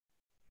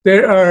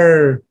There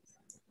are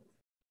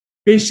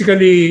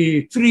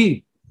basically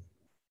three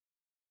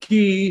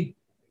key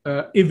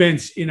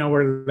events in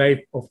our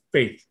life of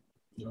faith.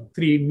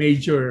 Three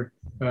major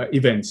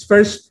events.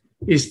 First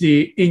is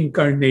the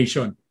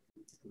incarnation.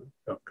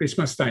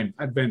 Christmas time,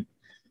 Advent.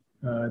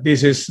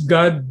 This is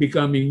God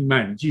becoming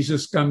man,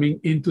 Jesus coming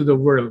into the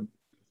world.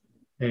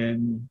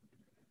 And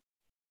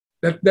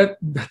that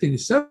in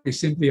itself is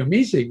simply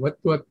amazing.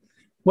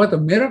 What a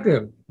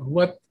miracle.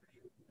 What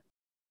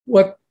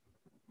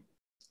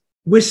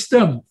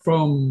wisdom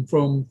from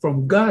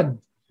God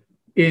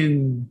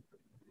in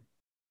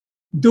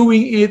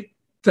doing it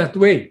that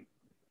way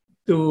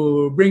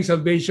to bring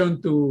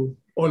salvation to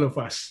all of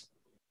us.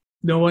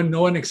 No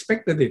one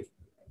expected it.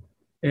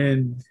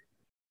 And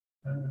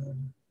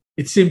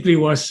it simply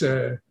was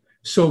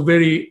so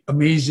very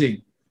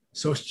amazing,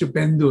 so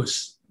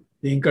stupendous,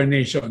 the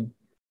incarnation.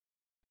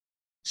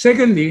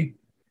 Secondly,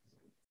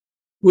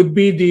 would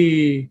be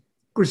the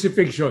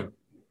crucifixion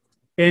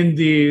and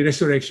the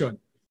resurrection.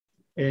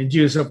 And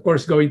Jesus, of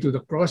course, going to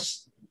the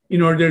cross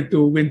in order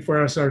to win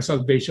for us our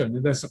salvation.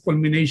 And that's the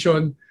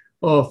culmination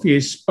of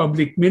his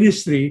public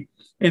ministry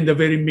and the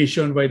very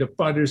mission why the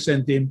Father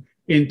sent him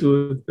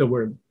into the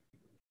world.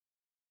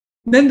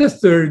 Then the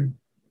third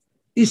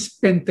is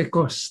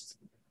Pentecost,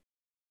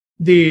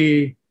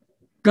 the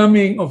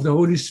coming of the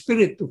Holy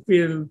Spirit to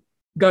fill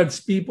God's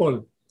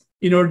people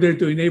in order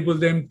to enable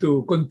them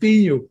to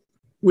continue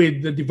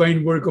with the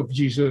divine work of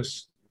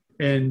Jesus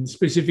and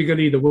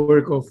specifically the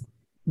work of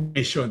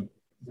mission.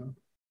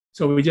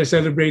 So we just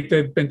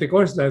celebrated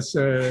Pentecost last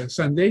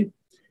Sunday,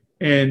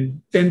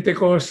 and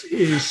Pentecost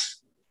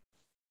is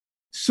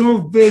so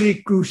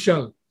very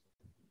crucial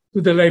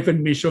to the life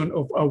and mission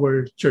of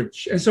our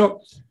church. And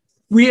so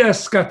we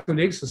as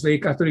Catholics, as lay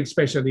Catholics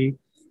especially,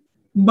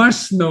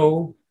 must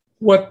know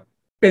what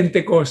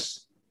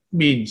Pentecost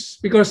means.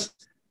 Because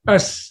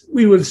as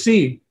we will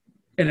see,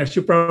 and as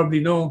you probably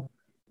know,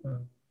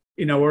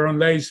 in our own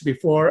lives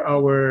before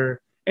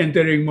our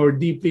entering more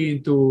deeply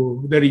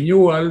into the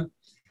renewal,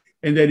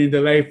 and then in the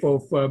life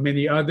of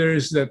many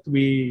others that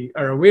we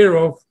are aware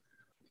of,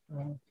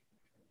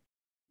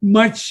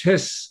 much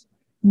has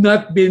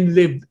not been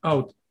lived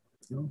out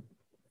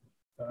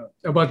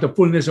about the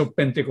fullness of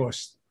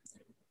Pentecost.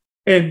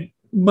 And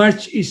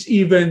much is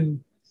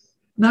even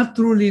not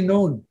truly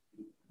known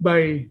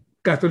by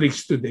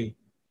Catholics today.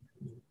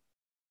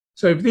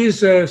 So if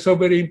this is so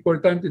very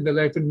important in the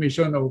life and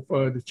mission of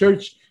the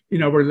church,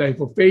 in our life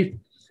of faith,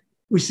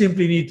 we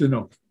simply need to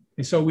know.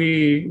 And so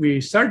we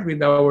start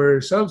with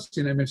ourselves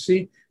in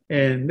MFC,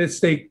 and let's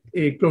take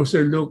a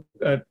closer look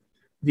at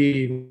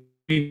the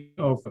meaning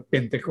of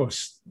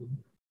Pentecost.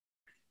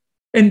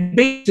 And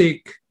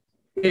basic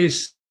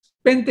is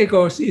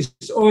Pentecost is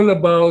all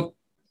about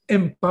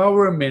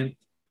empowerment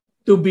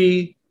to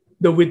be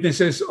the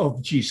witnesses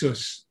of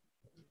Jesus.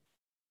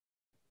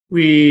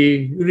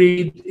 We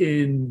read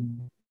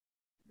in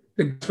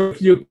the Gospel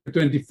of Luke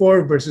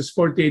 24, verses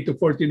 48 to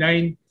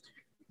 49,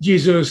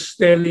 Jesus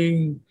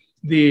telling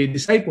the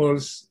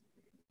disciples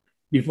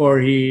before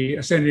he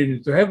ascended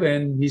into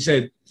heaven, he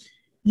said,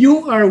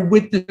 "You are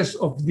witnesses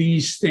of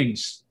these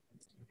things.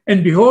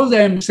 And behold,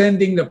 I am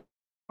sending the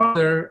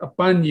Father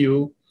upon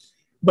you,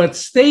 but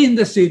stay in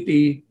the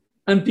city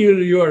until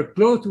you are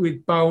clothed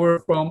with power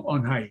from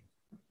on high."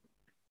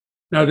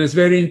 Now, that's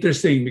very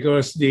interesting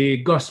because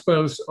the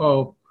Gospels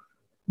of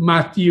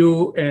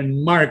Matthew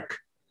and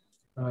Mark,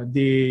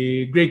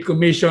 the Great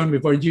Commission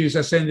before Jesus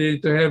ascended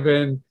into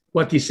heaven,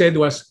 what he said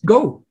was,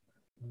 "Go.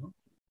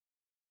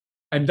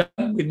 I'm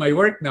done with my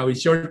work. Now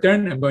it's your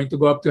turn. I'm going to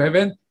go up to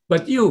heaven.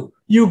 But you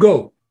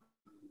go.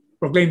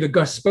 Proclaim the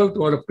gospel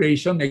to all of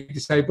creation, make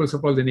disciples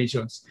of all the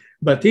nations."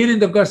 But here in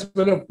the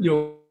Gospel of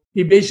Luke,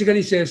 he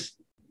basically says,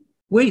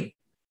 wait,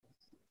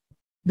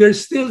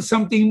 there's still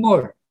something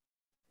more.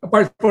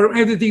 Apart from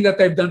everything that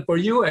I've done for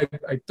you,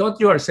 I've taught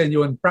you, I've sent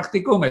you on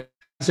practicum, I've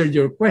answered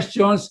your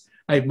questions,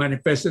 I've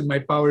manifested my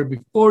power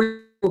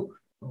before you,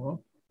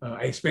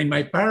 I explained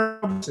my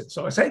parables.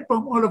 So aside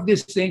from all of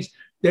these things,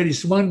 there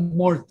is one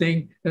more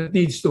thing that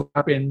needs to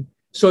happen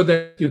so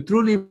that you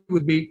truly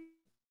will be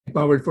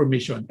empowered for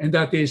mission. And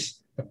that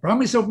is the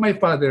promise of my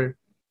Father,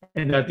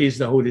 and that is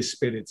the Holy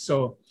Spirit.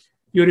 So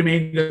you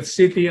remain in the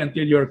city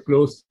until you are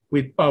clothed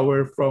with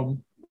power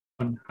from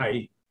on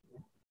high.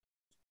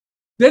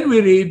 Then we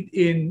read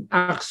in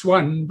Acts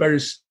 1,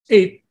 verse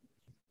 8,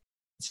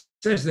 it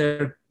says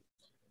there,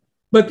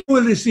 "But you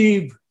will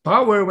receive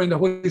power when the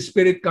Holy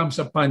Spirit comes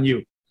upon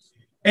you.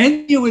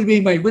 And you will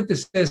be my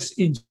witnesses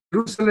in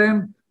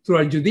Jerusalem,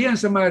 throughout Judea and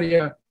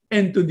Samaria,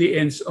 and to the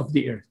ends of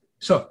the earth."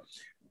 So,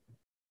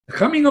 the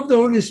coming of the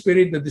Holy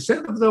Spirit, the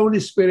descent of the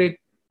Holy Spirit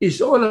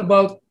is all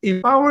about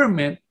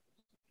empowerment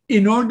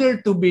in order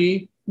to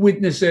be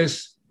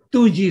witnesses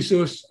to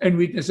Jesus and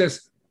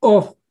witnesses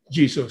of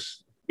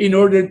Jesus, in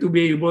order to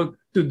be able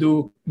to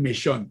do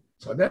mission.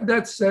 So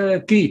that's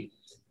a key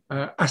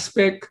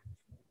aspect,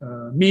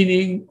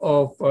 meaning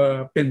of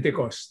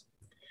Pentecost.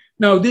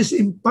 Now, this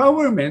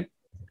empowerment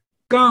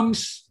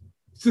comes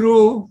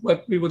through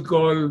what we would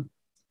call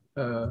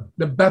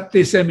the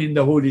baptism in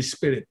the Holy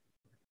Spirit,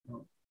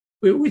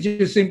 which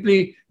is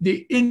simply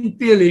the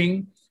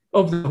infilling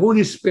of the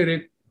Holy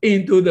Spirit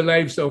into the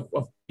lives of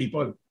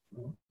people.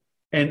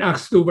 And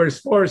Acts 2 verse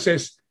 4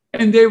 says,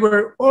 and they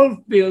were all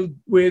filled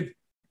with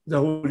the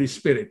Holy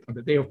Spirit on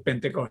the day of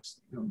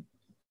Pentecost.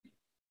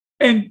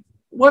 And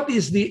what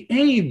is the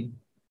aim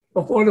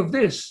of all of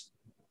this?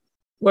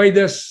 Why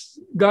does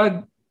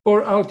God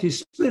pour out His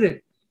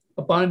Spirit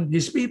upon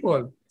His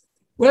people?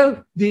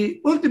 Well, the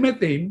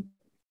ultimate aim,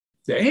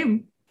 the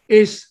aim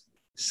is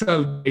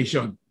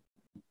salvation.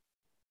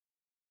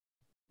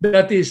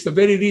 That is the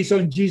very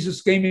reason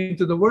Jesus came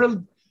into the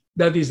world.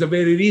 That is the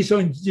very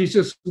reason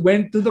Jesus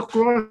went to the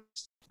cross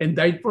and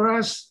died for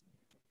us.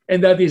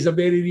 And that is the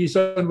very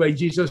reason why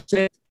Jesus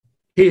sent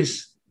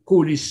His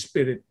Holy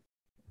Spirit.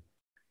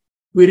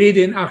 We read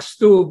in Acts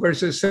 2,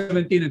 verses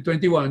 17 and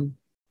 21,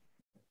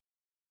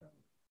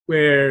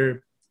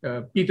 where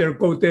Peter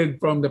quoted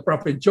from the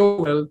prophet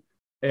Joel,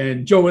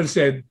 and Joel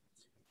said,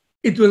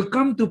 it will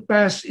come to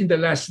pass in the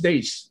last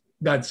days,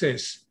 God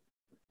says,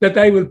 that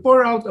I will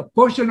pour out a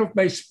portion of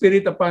my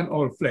Spirit upon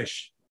all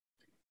flesh.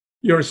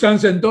 Your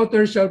sons and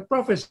daughters shall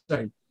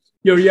prophesy.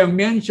 Your young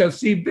men shall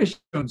see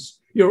visions.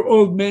 Your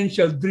old men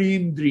shall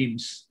dream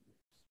dreams.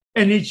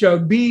 And it shall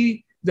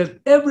be that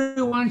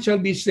everyone shall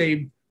be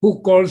saved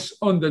who calls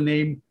on the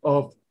name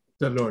of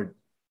the Lord.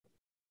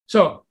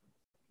 So,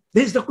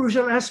 this is the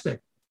crucial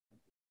aspect.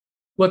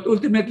 What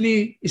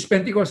ultimately is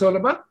Pentecost all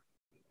about?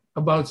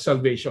 About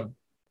salvation.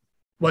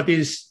 What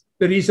is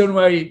the reason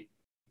why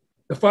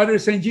the Father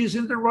sent Jesus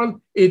into the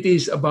world? It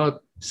is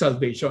about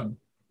salvation.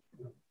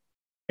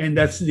 And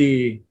that's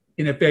in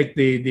effect,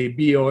 the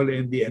be-all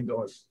and the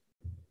end-all.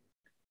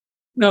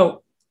 Now,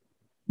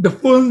 the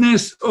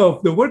fullness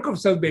of the work of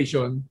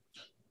salvation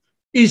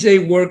is a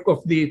work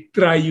of the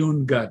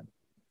triune God,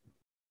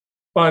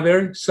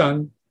 Father,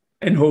 Son,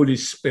 and Holy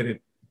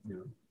Spirit.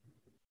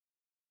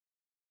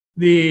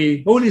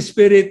 The Holy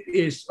Spirit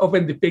is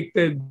often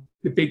depicted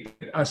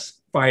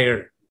as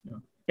fire.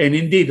 And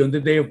indeed, on the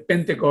day of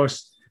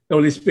Pentecost, the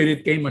Holy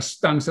Spirit came as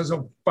tongues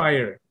of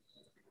fire.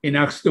 In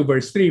Acts 2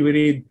 verse 3, we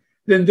read,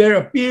 then there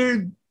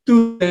appeared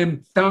to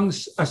them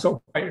tongues as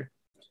of fire,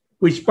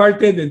 which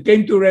parted and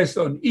came to rest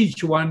on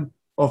each one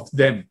of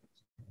them.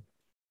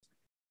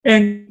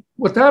 And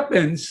what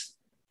happened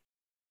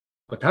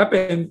on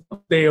the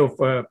day of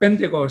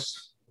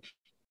Pentecost,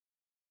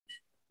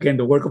 again,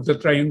 the work of the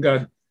triune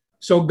God.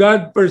 So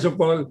God, first of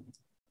all,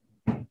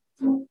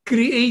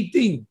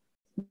 creating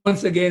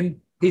once again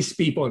His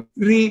people,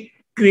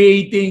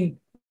 recreating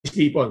His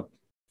people.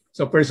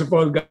 So first of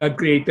all, God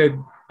created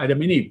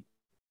Adam and Eve,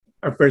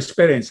 our first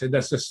parents, and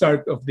that's the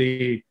start of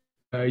the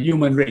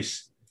human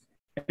race.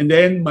 And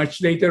then much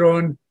later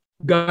on,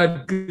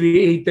 God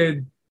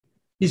created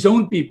His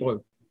own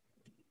people.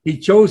 He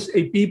chose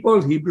a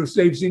people, Hebrew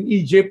slaves in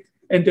Egypt,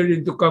 entered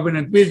into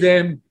covenant with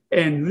them,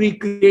 and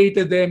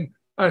recreated them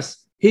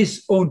as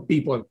His own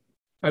people.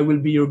 I will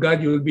be your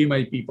God, you will be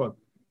my people.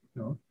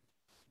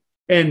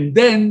 And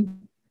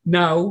then,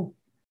 now,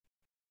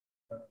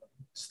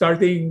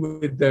 starting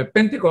with the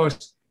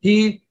Pentecost,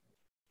 He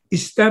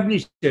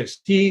establishes,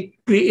 He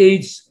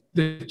creates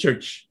the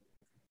church,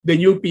 the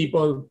new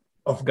people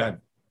of God.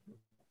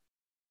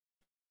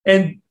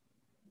 And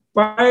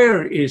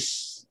fire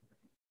is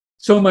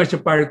so much a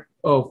part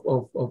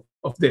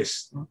of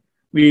this.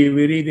 We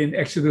read in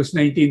Exodus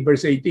 19,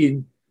 verse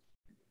 18,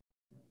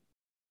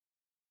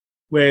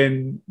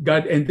 when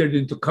God entered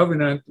into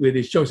covenant with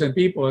His chosen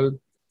people, it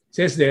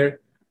says there,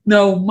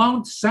 now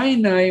Mount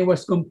Sinai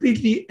was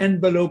completely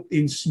enveloped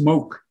in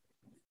smoke,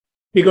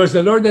 because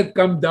the Lord had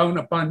come down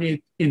upon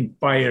it in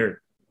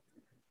fire.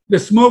 The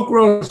smoke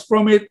rose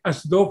from it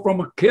as though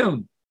from a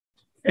kiln,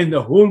 and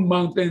the whole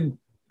mountain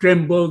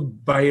trembled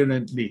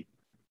violently.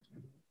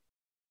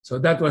 So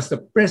that was the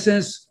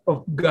presence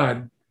of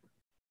God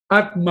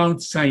at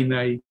Mount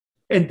Sinai,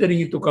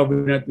 entering into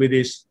covenant with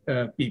His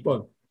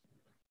people.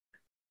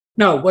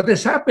 Now, what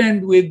has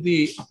happened with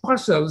the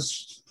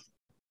apostles,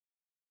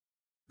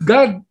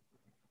 God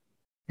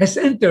has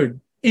entered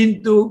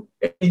into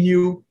a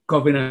new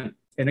covenant.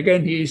 And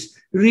again, He is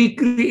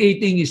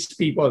recreating His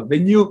people, the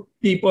new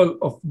people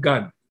of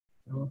God,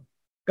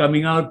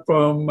 coming out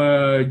from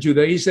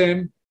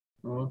Judaism,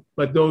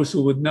 but those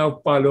who would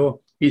now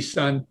follow His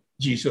Son,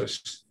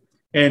 Jesus.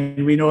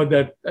 And we know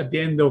that at the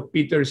end of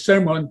Peter's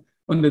sermon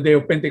on the day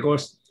of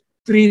Pentecost,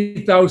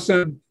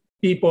 3,000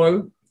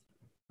 people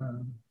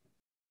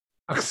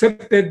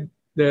accepted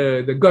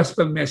the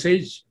gospel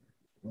message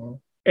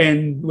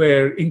and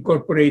were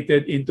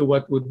incorporated into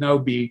what would now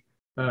be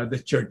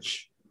the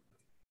church.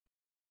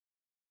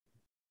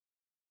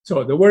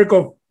 So the work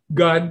of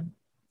God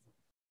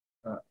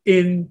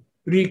in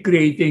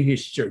recreating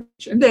His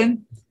church. And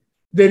then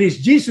there is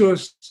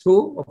Jesus,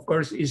 who, of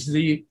course, is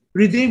the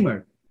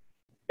Redeemer.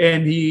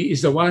 And He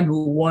is the one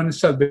who won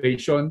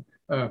salvation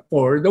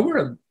for the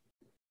world.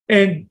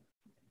 And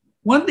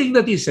one thing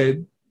that He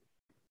said,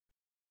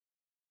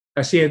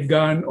 as He had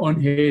gone on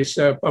His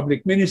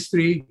public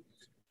ministry,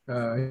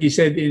 He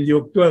said in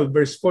Luke 12,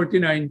 verse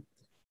 49,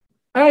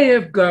 I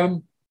have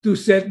come to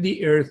set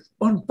the earth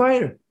on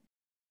fire.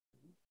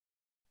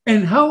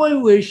 And how I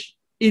wish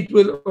it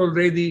will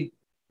already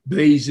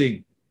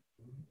blazing.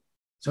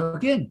 So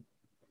again,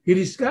 here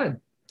is God,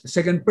 the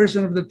second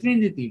person of the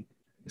Trinity,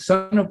 the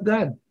Son of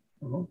God,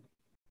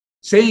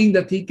 saying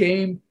that he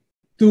came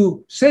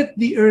to set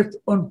the earth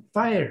on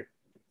fire.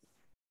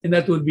 And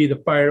that would be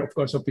the fire, of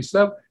course, of his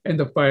love and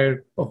the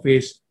fire of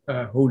his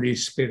Holy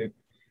Spirit.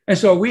 And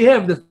so we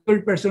have the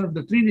third person of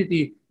the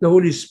Trinity, the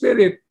Holy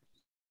Spirit,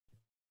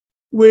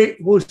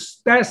 whose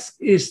task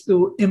is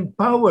to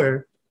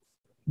empower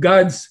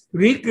God's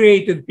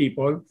recreated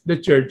people, the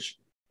church,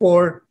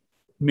 for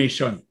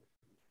mission.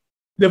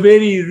 The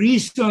very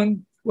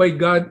reason why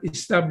God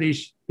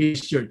established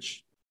his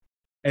church,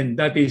 and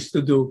that is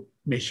to do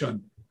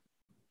mission.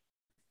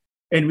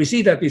 And we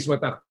see that is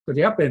what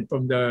actually happened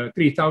from the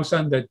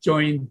 3,000 that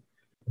joined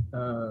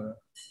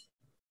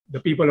the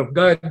people of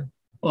God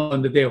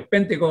on the day of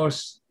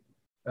Pentecost.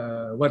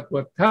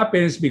 What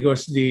happens,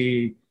 because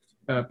the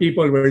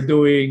people were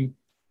doing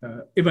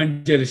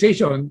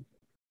evangelization.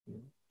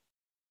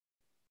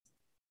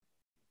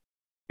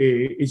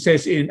 It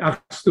says in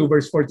Acts 2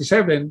 verse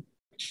 47,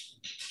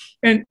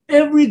 and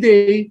every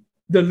day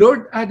the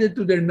Lord added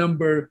to their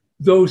number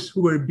those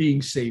who were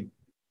being saved.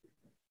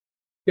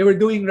 They were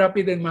doing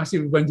rapid and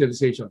massive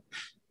evangelization,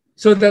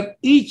 so that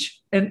each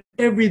and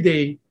every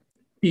day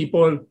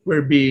people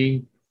were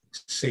being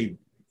saved.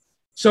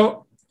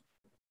 So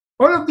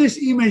all of this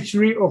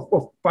imagery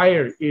of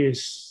fire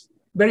is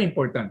very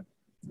important.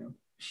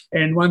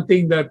 And one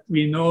thing that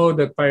we know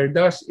that fire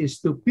does is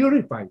to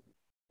purify.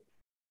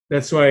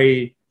 That's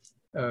why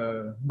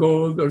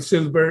gold or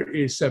silver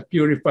is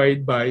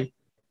purified by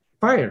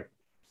fire.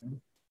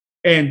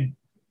 And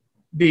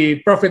the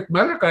prophet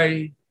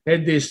Malachi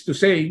had this to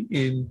say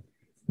in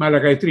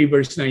Malachi 3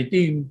 verse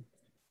 19,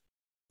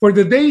 for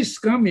the day is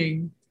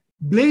coming,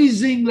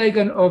 blazing like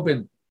an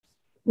oven,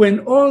 when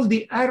all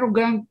the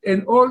arrogant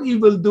and all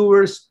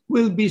evildoers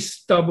will be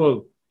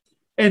stubble,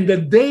 and the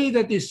day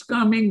that is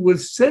coming will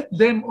set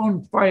them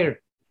on fire,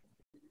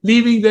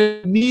 leaving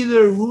them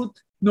neither root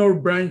nor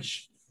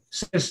branch,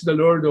 says the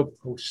Lord of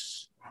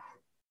hosts.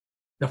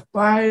 The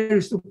fire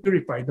is to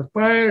purify. The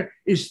fire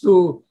is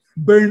to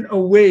burn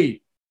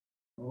away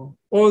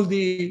all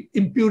the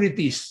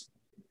impurities,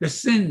 the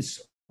sins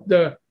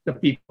of the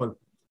people,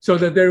 so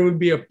that there will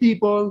be a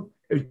people,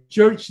 a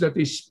church that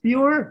is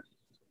pure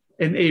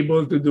and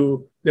able to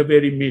do the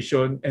very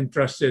mission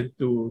entrusted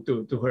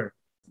to her.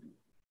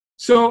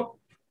 So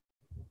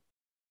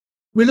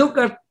we look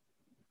at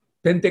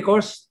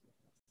Pentecost,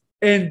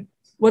 and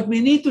what we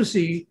need to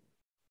see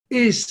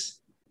is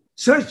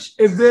such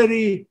a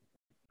very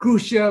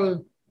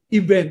crucial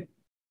event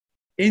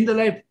in the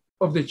life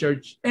of the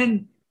church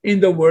and in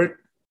the work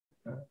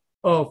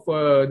of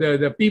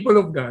the people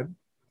of God.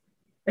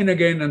 And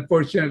again,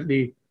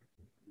 unfortunately,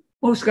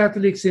 most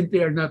Catholics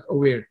simply are not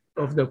aware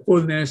of the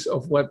fullness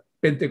of what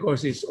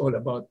Pentecost is all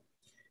about.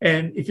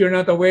 And if you're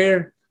not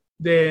aware,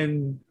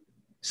 then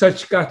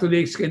such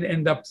Catholics can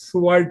end up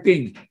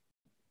thwarting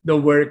the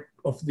work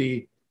of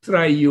the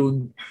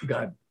triune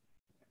God.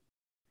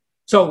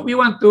 So we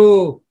want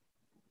to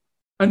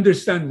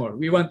understand more.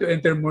 We want to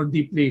enter more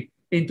deeply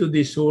into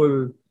this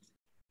whole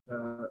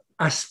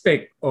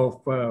aspect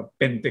of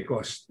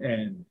Pentecost.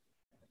 And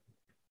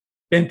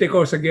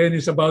Pentecost, again,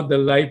 is about the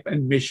life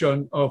and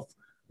mission of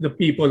the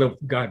people of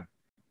God.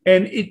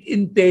 And it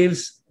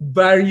entails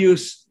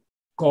various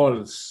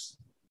calls.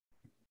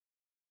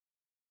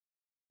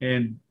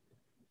 And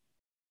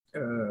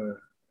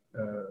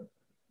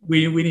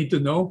we need to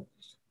know,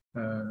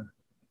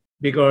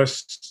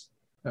 because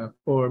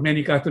for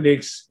many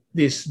Catholics,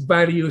 these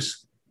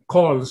various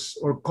calls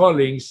or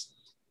callings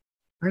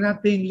are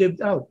not being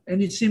lived out.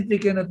 And it simply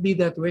cannot be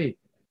that way.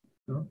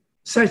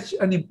 Such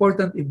an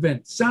important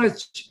event,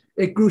 such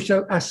a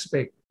crucial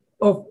aspect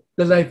of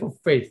the life of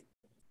faith.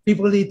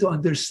 People need to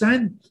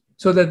understand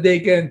so that they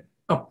can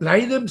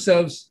apply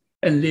themselves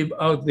and live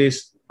out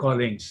these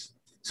callings.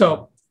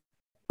 So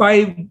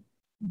 5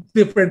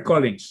 different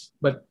callings,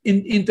 but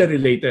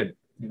interrelated.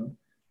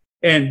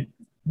 And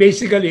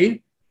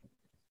basically,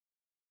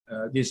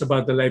 this is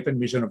about the life and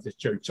mission of the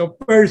church. So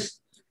first,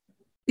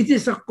 it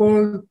is a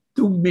call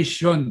to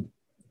mission.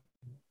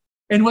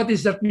 And what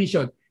is that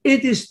mission?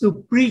 It is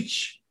to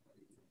preach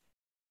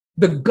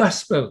the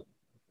gospel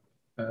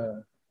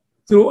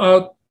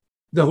throughout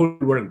the whole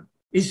world.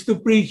 It's to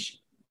preach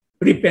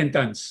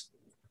repentance.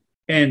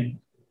 And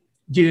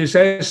Jesus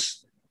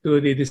says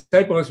to the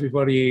disciples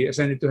before he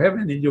ascended to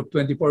heaven in Luke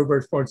 24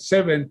 verse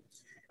 47,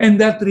 and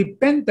that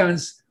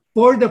repentance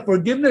for the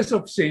forgiveness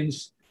of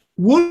sins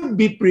would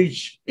be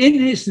preached in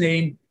his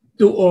name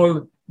to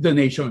all the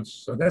nations.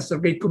 So that's the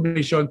Great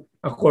Commission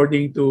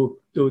according to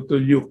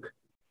Luke.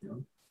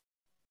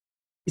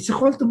 It's a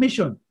call to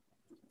mission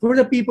for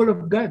the people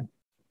of God.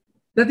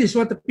 That is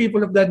what the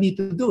people of God need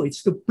to do.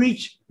 It's to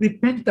preach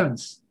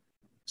repentance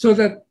so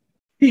that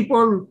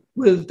people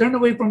will turn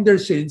away from their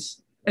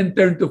sins and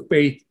turn to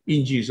faith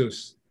in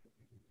Jesus.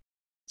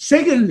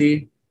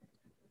 Secondly,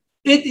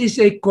 it is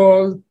a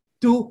call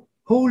to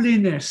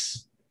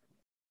holiness.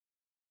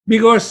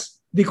 Because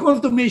the call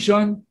to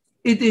mission,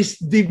 it is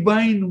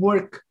divine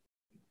work.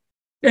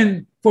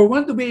 And for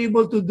one to be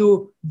able to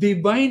do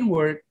divine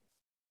work,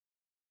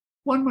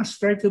 one must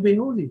strive to be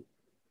holy.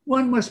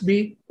 One must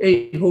be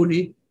a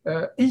holy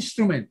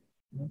instrument.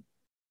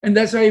 And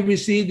that's why we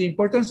see the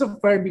importance of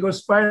fire,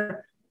 because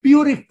fire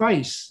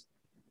purifies.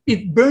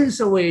 It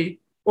burns away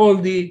all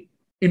the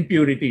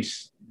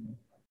impurities.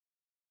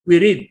 We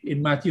read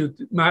in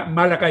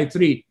Malachi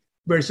 3,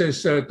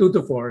 verses 2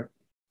 to 4.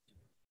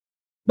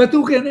 But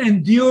who can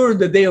endure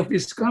the day of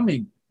his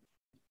coming?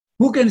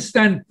 Who can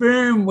stand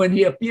firm when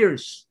he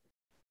appears?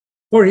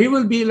 For he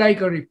will be like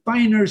a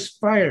refiner's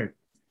fire,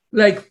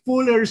 like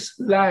fuller's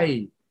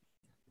lye.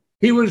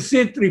 He will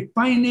sit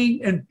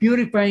refining and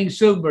purifying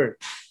silver,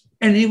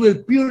 and he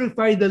will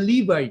purify the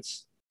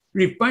Levites,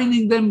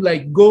 refining them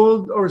like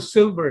gold or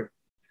silver,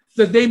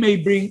 that they may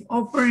bring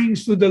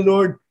offerings to the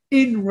Lord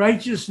in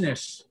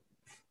righteousness.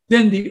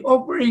 Then the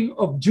offering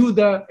of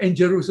Judah and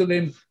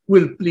Jerusalem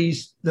will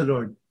please the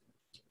Lord.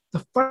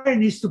 The fire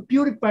needs to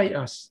purify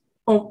us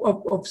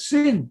of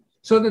sin,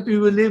 so that we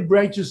will live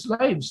righteous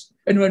lives.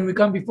 And when we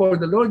come before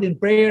the Lord in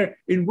prayer,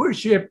 in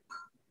worship,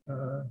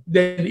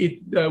 then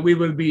we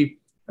will be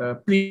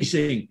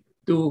pleasing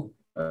to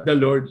the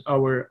Lord,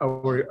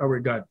 our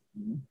God.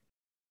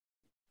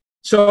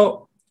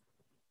 So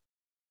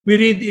we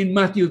read in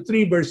Matthew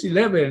 3, verse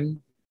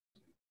 11,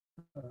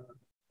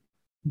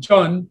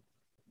 John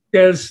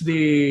tells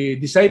the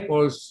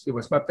disciples, he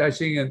was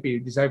baptizing and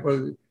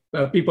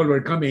people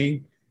were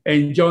coming,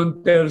 and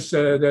John tells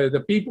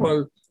the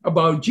people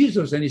about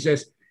Jesus, and he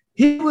says,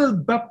 he will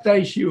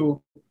baptize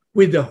you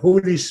with the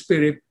Holy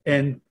Spirit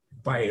and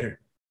fire.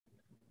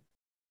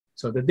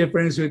 So the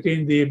difference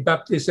between the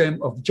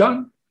baptism of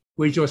John,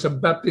 which was a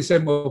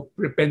baptism of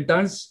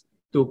repentance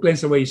to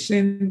cleanse away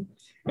sin,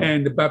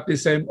 and the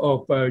baptism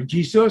of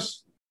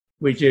Jesus,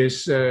 which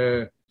is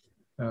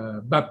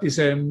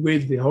baptism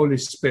with the Holy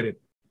Spirit,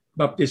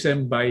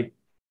 baptism by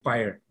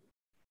fire.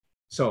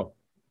 So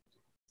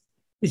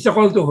it's a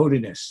call to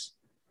holiness,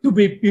 to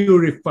be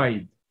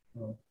purified,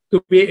 to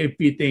be a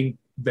fitting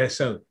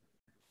vessel.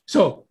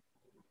 So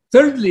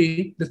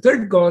thirdly, the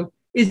third call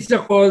is a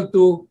call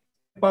to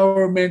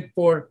empowerment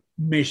for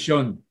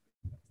mission.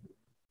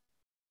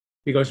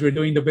 Because we're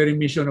doing the very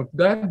mission of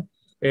God,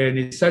 and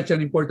it's such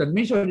an important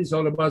mission, it's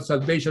all about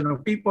salvation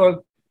of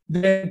people,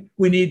 then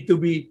we need to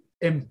be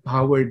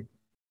empowered.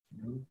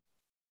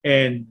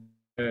 And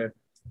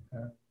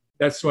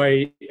that's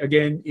why,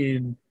 again,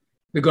 in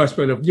the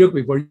Gospel of Luke,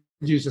 before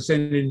Jesus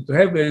ascended into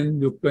heaven,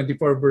 Luke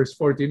 24, verse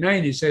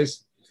 49, he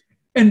says,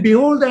 and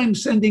behold, I am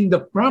sending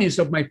the promise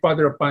of my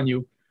Father upon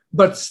you,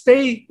 but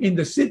stay in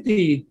the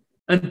city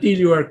until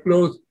you are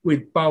clothed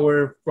with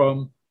power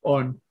from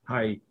on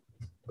high.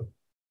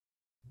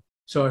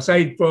 So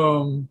aside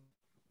from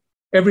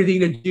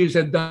everything that Jesus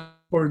had done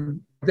for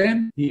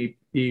them, he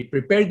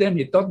prepared them,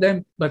 he taught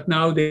them, but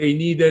now they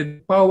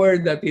needed power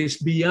that is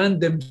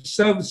beyond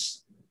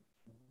themselves.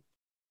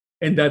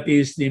 And that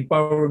is the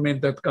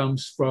empowerment that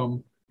comes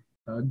from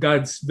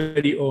God's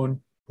very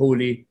own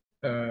Holy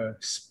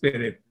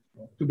Spirit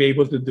to be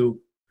able to do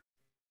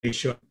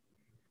mission.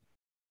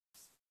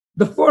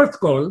 The fourth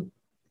call,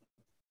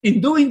 in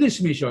doing this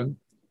mission,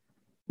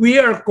 we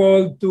are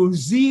called to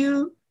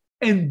zeal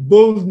and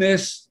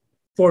boldness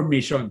for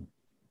mission.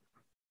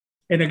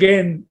 And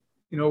again,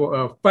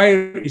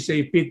 fire is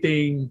a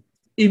fitting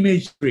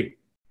imagery,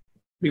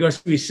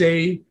 because we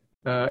say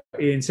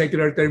in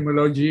secular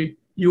terminology,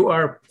 you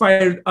are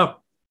fired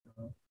up.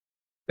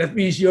 That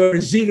means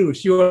you're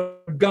zealous, you're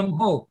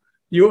gung-ho,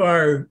 you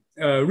are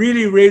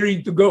really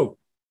raring to go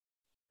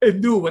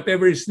and do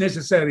whatever is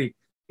necessary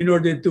in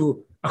order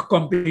to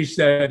accomplish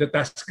the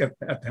task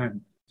at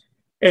hand.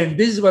 And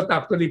this is what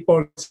actually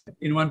Paul said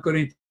in 1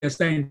 Corinthians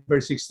 9,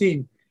 verse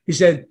 16. He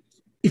said,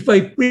 if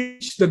I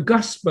preach the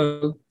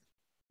gospel,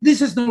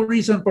 this is no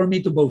reason for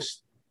me to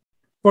boast,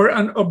 for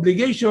an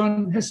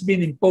obligation has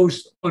been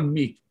imposed on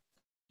me.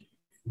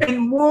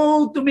 And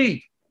woe to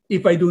me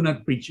if I do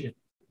not preach it.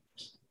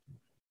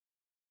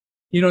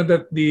 You know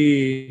that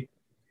the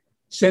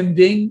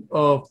sending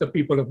of the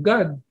people of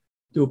God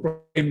to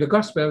proclaim the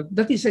gospel,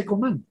 that is a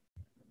command.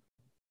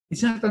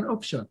 It's not an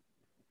option.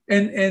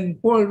 And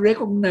Paul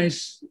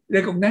recognizes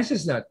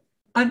that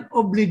an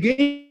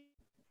obligation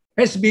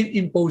has been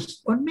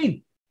imposed on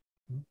me.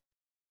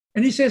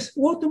 And he says,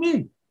 woe to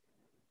me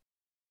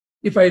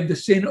if I have the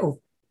sin of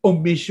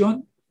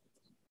omission,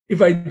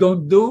 if I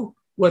don't do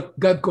what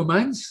God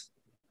commands,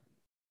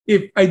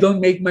 if I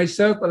don't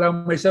allow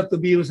myself to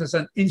be used as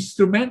an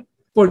instrument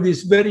for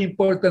this very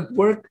important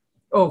work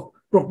of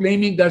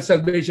proclaiming God's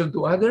salvation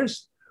to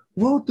others,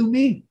 woe to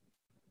me.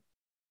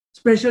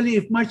 Especially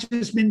if much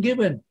has been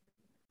given.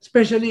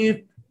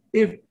 Especially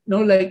if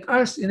like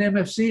us in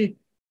MFC,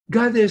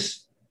 God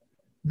has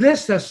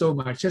blessed us so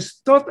much, has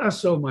taught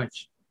us so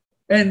much,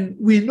 and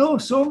we know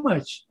so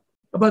much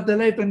about the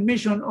life and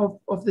mission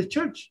of the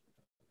church.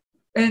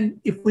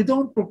 And if we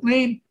don't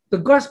proclaim the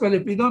gospel,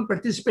 if we don't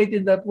participate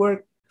in that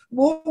work,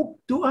 woe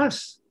to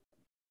us.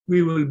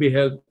 We will be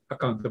held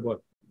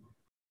accountable.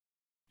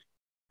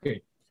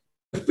 Okay.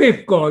 The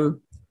fifth call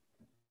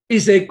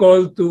is a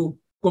call to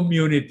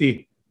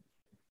community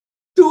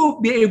to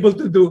be able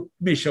to do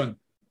mission.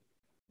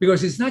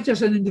 Because it's not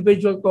just an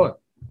individual call.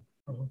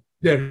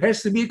 There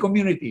has to be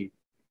community.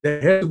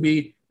 There has to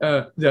be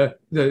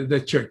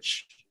the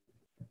church.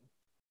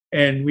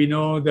 And we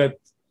know that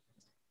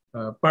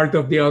part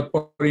of the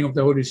outpouring of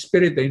the Holy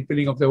Spirit, the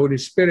infilling of the Holy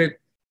Spirit,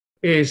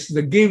 is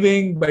the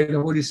giving by the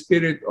Holy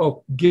Spirit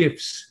of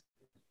gifts.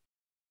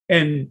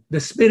 And the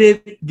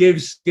Spirit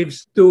gives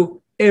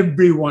to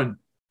everyone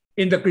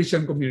in the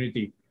Christian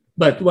community.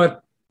 But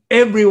what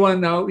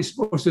everyone now is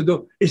supposed to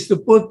do is to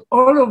put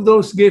all of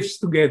those gifts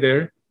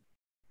together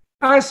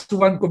as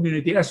one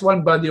community, as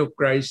one body of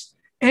Christ,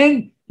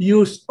 and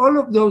use all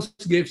of those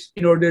gifts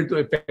in order to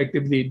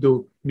effectively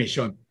do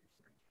mission.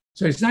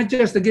 So it's not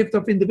just the gift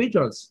of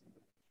individuals.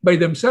 By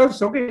themselves,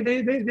 okay,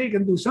 they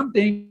can do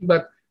something,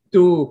 but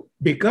to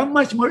become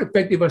much more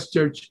effective as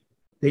church,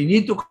 they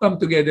need to come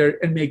together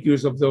and make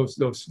use of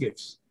those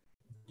gifts.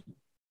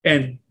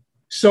 And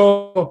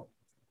so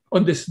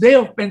on this day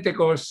of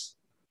Pentecost,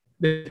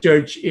 the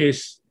church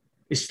is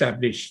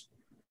established.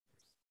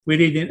 We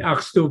read in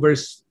Acts 2,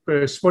 verse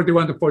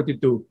 41 to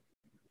 42.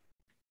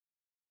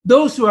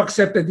 Those who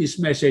accepted this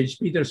message,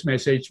 Peter's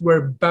message,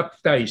 were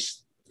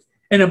baptized,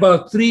 and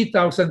about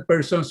 3,000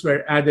 persons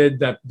were added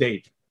that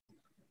day.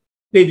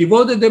 They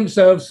devoted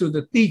themselves to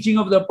the teaching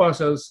of the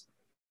apostles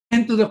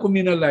and to the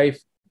communal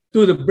life,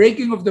 to the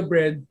breaking of the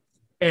bread,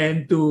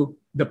 and to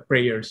the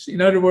prayers.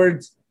 In other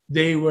words,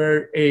 they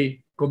were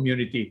a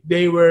community.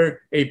 They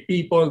were a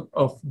people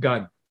of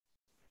God.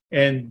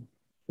 And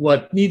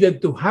what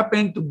needed to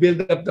happen to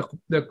build up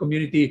the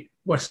community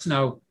was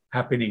now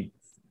happening,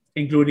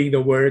 including the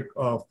work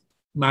of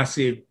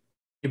massive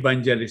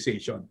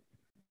evangelization.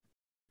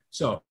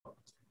 So,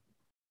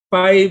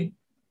 5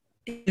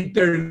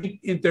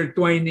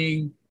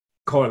 intertwining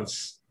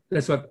calls.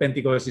 That's what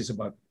Pentecost is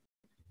about.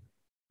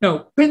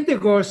 Now,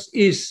 Pentecost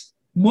is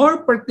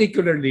more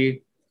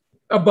particularly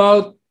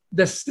about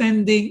the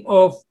sending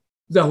of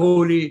the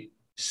Holy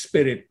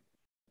Spirit.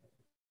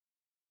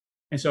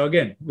 And so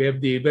again, we have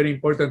the very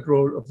important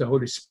role of the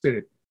Holy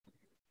Spirit.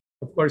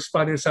 Of course,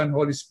 Father, Son,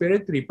 Holy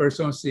Spirit, 3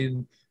 persons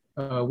in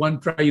one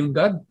triune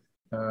God.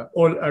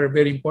 All are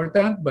very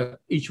important,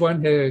 but each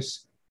one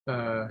has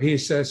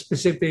his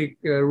specific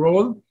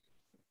role.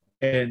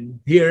 And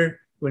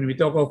here, when we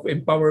talk of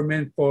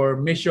empowerment for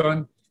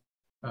mission,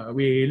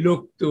 we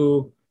look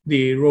to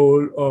the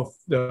role of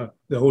the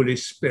Holy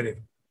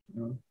Spirit.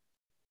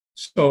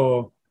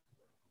 So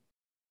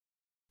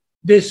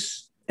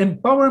this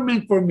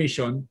empowerment for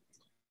mission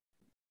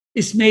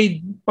is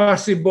made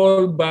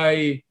possible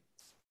by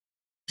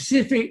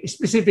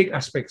specific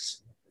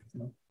aspects.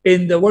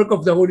 In the work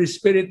of the Holy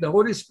Spirit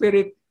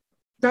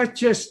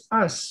touches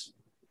us,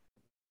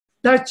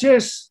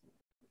 touches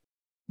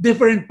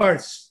different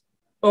parts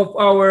of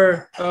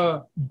our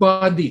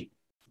body,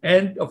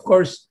 and of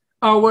course,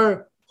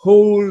 our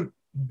whole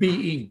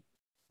being,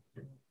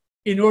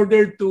 in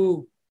order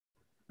to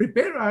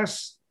prepare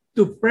us,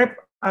 to prep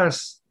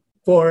us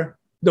for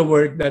the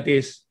work that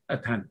is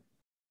at hand.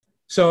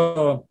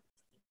 So,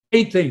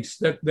 8 things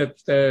that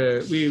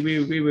we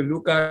will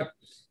look at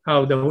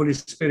how the Holy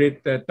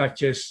Spirit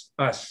touches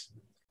us.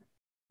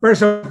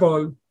 First of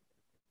all,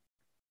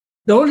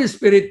 the Holy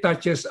Spirit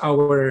touches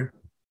our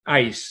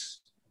eyes.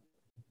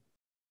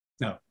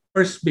 Now,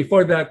 first,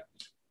 before that,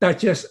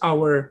 touches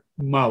our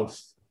mouth.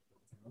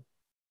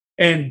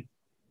 And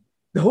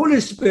the Holy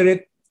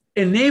Spirit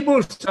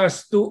enables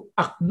us to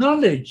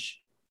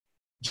acknowledge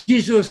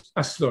Jesus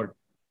as Lord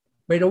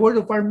by the word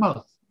of our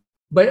mouth,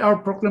 by our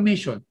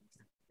proclamation.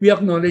 We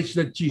acknowledge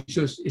that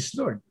Jesus is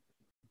Lord.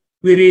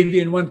 We read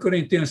in 1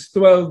 Corinthians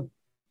 12,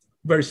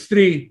 verse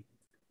 3,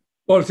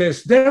 Paul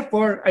says,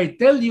 therefore, I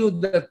tell you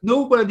that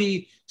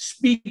nobody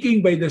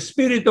speaking by the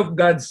Spirit of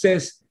God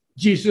says,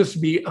 Jesus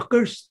be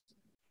accursed.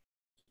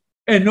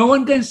 And no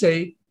one can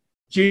say,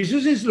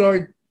 Jesus is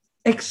Lord,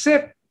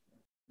 except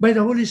by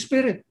the Holy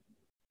Spirit.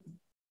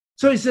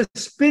 So it's the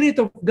Spirit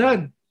of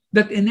God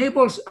that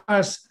enables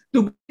us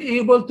to be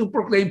able to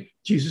proclaim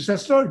Jesus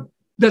as Lord,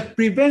 that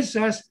prevents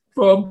us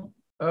from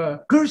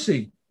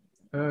cursing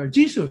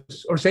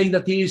Jesus or saying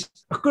that he is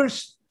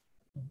accursed.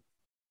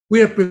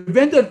 We are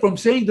prevented from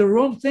saying the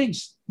wrong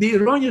things, the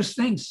erroneous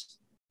things,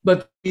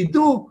 but we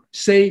do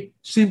say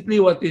simply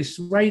what is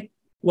right,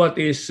 what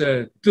is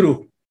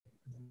true.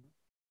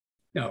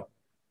 Now,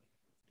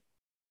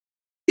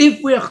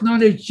 if we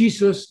acknowledge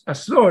Jesus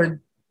as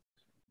Lord,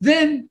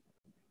 then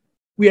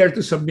we are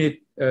to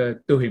submit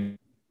to him.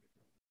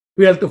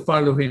 We are to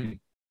follow him.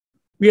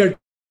 We are to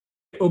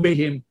obey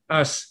him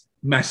as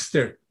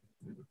master.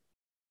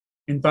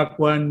 In fact,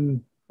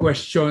 one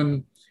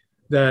question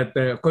that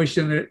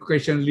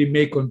occasionally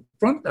may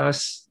confront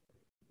us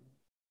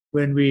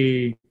when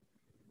we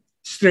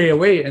stray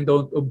away and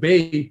don't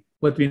obey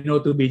what we know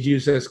to be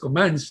Jesus'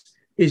 commands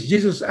is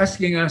Jesus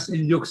asking us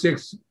in Luke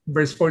 6,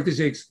 verse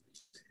 46,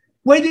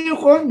 why do you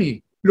call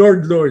me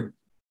Lord, Lord,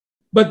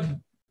 but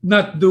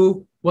not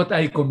do what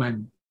I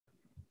command?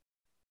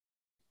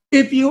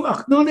 If you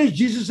acknowledge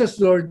Jesus as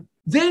Lord,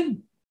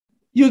 then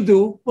you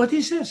do what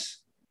he says.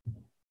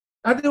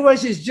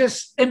 Otherwise, it's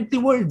just empty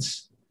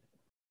words.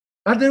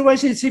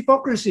 Otherwise, it's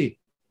hypocrisy.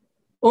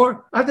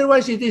 Or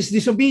otherwise, it is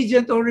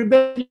disobedient or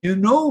rebellion. You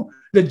know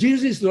that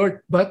Jesus is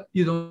Lord, but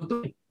you don't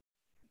obey.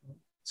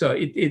 So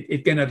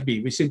it cannot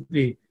be. We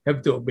simply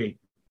have to obey.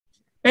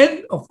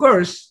 And of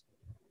course,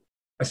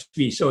 as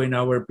we saw in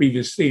our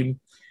previous theme,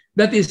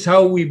 that is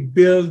how we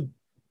build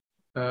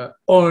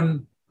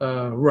on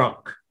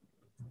rock.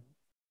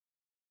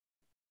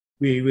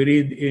 We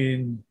read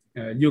in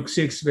Luke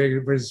 6,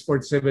 verses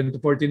 47 to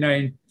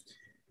 49,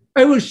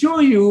 I will show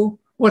you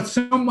what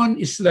someone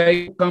is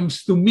like who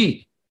comes to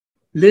me,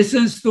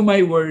 listens to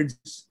my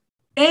words,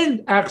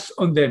 and acts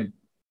on them.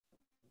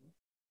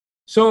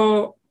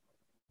 So,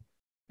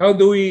 how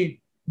do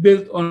we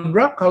build on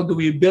rock? How do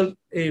we build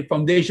a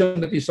foundation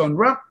that is on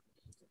rock?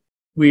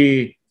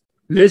 We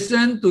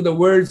listen to the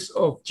words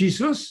of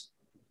Jesus,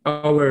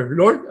 our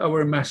Lord,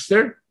 our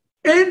Master,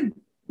 and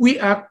we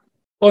act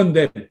on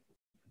them.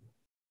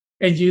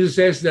 And Jesus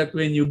says that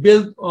when you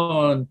build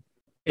on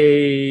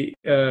a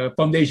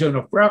foundation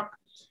of rock,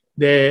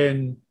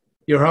 then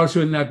your house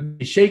will not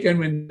be shaken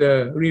when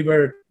the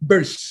river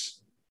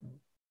bursts.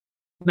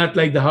 Not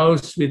like the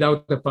house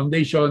without the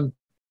foundation,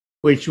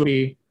 which will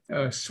be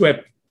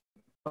swept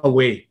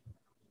away.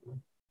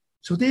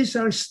 So this is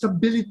our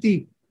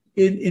stability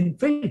in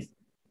faith.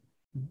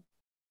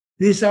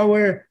 This is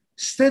our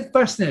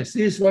steadfastness.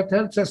 This is what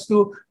helps us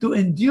to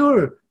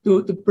endure,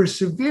 to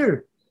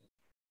persevere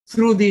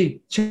through the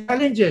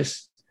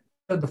challenges,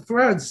 the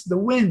floods, the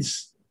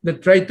winds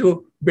that try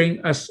to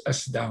bring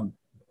us down.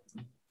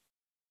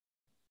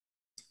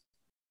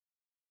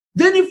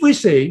 Then if we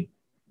say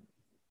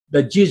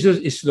that Jesus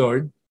is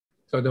Lord,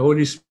 so the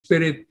Holy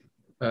Spirit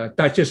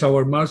touches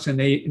our mouths and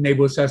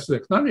enables us to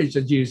acknowledge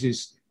that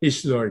Jesus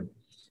is Lord,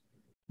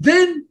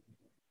 then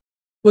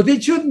what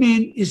it should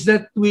mean is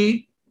that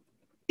we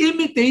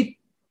imitate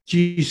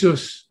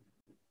Jesus.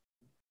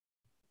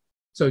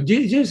 So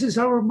Jesus is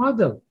our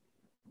model.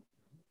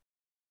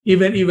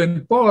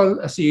 Even Paul,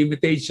 as he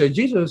imitates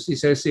Jesus, he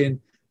says in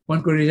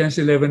 1 Corinthians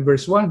 11,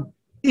 verse 1,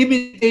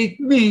 imitate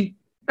me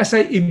as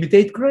I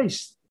imitate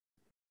Christ.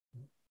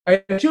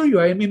 I assure you,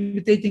 I am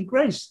imitating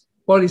Christ.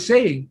 Paul is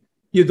saying,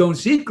 you don't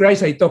see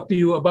Christ. I talk to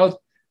you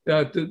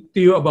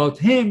about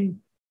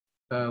him,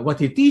 what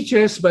he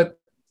teaches, but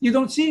you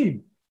don't see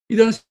him. You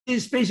don't see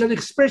his facial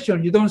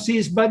expression. You don't see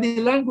his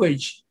body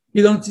language.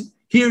 You don't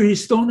hear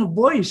his tone of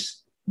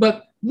voice.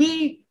 But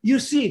me, you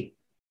see.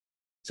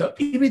 So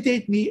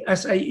imitate me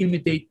as I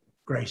imitate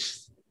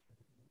Christ.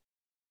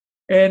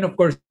 And of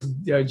course,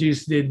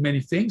 Jesus did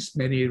many things,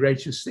 many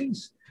righteous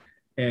things.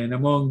 And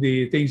among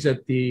the things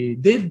that he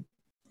did,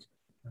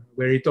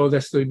 where he told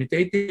us to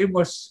imitate him,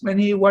 was when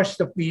he washed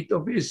the feet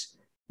of his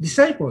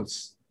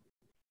disciples.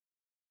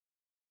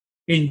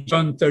 In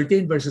John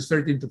 13, verses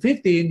 13 to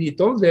 15, he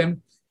told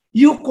them,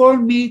 you call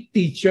me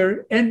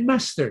teacher and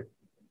master.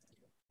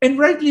 And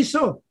rightly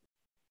so,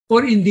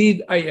 for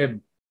indeed I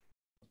am.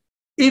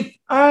 If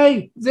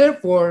I,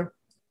 therefore,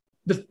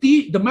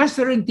 the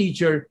master and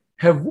teacher,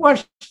 have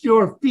washed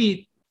your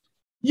feet,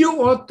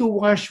 you ought to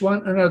wash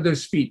one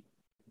another's feet.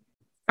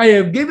 I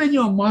have given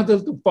you a model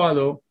to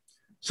follow,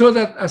 so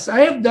that as I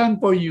have done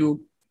for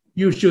you,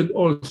 you should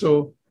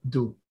also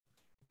do.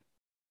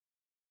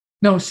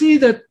 Now see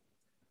that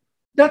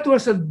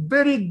was a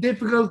very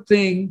difficult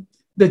thing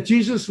that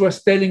Jesus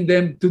was telling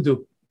them to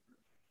do.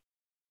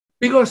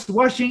 Because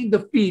washing the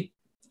feet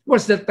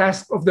was the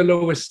task of the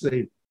lowest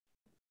slave.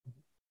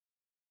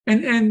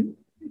 And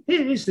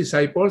his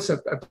disciples, at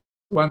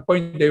one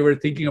point, they were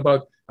thinking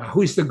about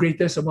who is the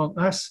greatest among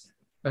us?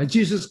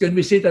 Jesus, can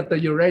we sit at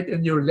your right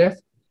and your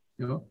left?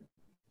 You know,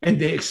 and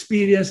they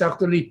experienced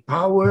actually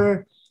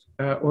power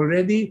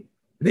already.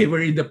 They were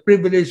in the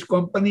privileged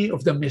company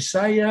of the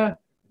Messiah.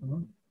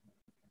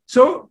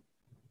 So,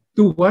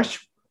 to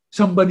wash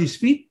somebody's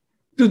feet,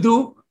 to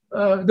do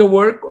the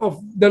work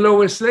of the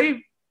lowest slave,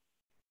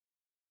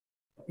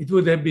 it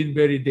would have been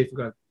very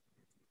difficult.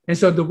 And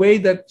so the way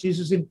that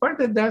Jesus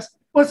imparted us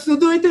was to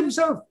do it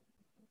himself.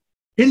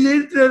 He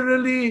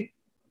literally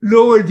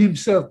lowered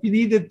himself. He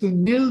needed to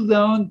kneel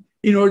down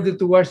in order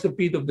to wash the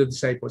feet of the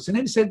disciples. And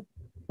then he said,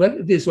 well,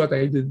 this is what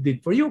I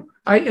did for you.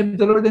 I am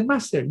the Lord and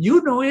Master.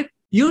 You know it,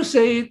 you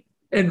say it,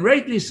 and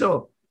rightly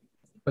so.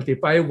 But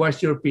if I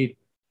wash your feet,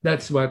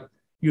 that's what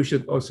you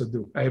should also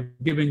do. I have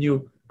given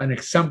you an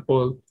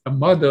example, a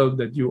model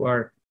that you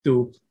are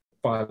to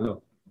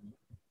follow.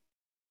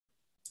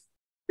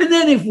 And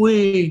then if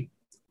we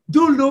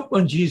do look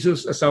on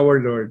Jesus as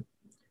our Lord,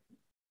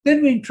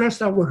 then we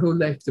entrust our whole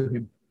life to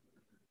him.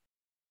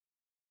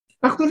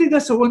 Actually,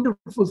 that's a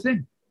wonderful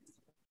thing.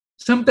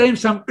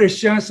 Sometimes some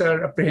Christians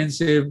are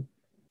apprehensive.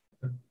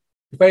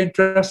 If I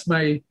entrust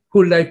my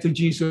whole life to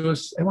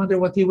Jesus, I wonder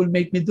what he will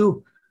make me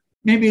do.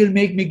 Maybe he'll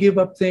make me give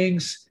up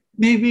things.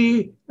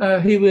 Maybe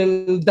he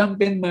will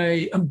dampen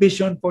my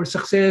ambition for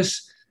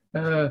success.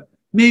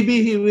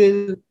 Maybe he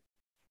will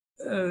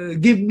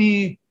give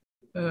me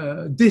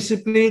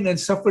discipline and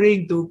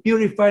suffering to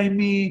purify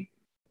me.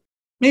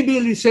 Maybe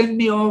he'll send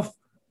me off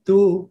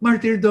to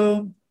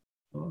martyrdom.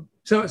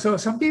 So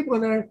some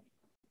people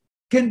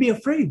can be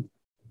afraid.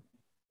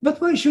 But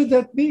why should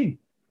that be?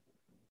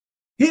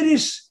 Here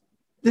is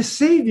the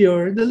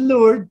Savior, the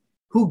Lord,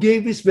 who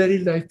gave his very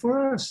life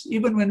for us,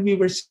 even when we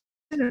were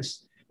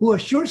sinners, who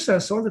assures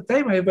us all the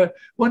time, I have a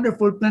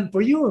wonderful plan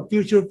for you, a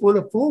future full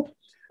of hope.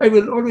 I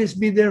will always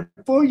be there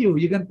for you.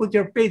 You can put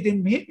your faith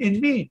in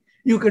me.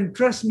 You can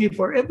trust me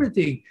for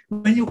everything.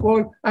 When you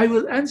call, I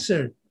will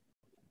answer.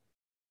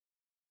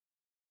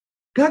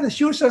 God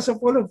assures us of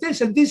all of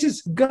this, and this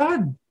is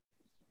God.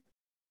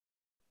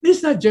 This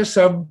is not just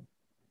some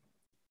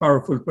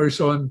powerful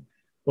person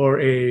or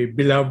a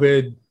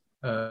beloved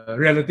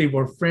relative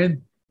or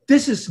friend.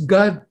 This is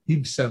God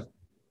himself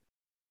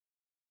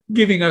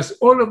giving us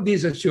all of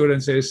these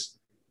assurances.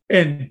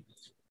 And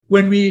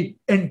when we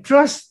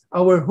entrust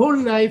our whole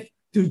life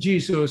to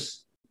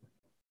Jesus,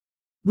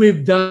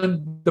 we've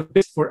done the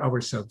best for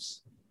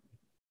ourselves.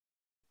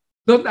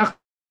 Don't act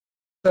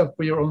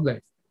for your own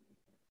life,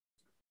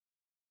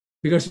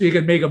 because we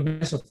can make a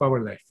mess of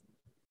our life.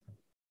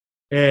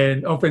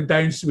 And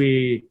oftentimes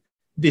we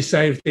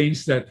desire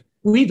things that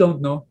we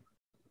don't know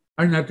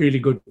are not really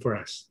good for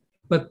us.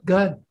 But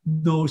God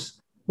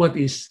knows what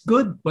is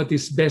good, what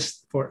is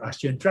best for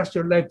us. You entrust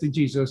your life to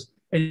Jesus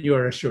and you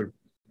are assured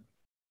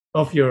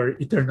of your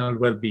eternal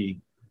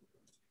well-being.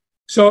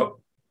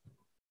 So,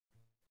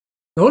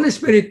 the Holy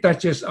Spirit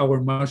touches our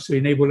mouths to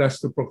enable us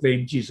to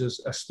proclaim Jesus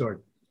as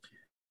Lord.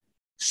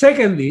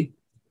 Secondly,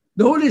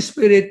 the Holy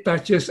Spirit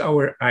touches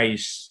our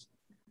eyes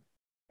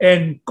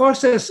and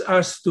causes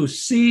us to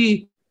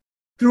see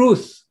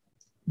truth,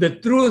 the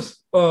truth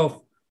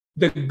of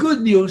the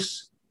good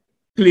news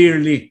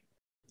clearly.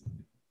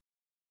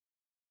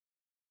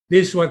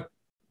 This is what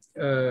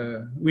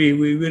we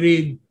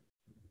read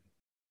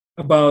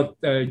about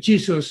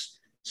Jesus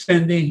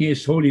sending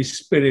his Holy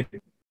Spirit.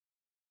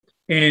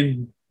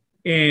 And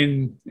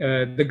in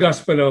the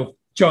Gospel of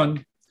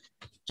John,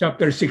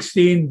 chapter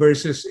 16,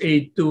 verses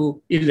 8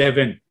 to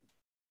 11.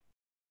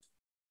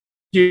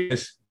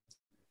 Jesus.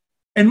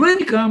 And when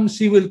he comes,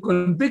 he will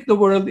convict the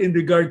world in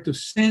regard to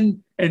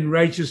sin and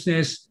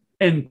righteousness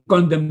and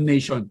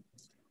condemnation.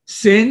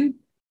 Sin,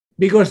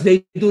 because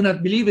they do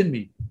not believe in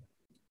me.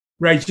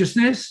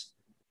 Righteousness,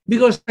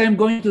 because I am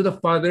going to the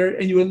Father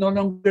and you will no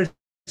longer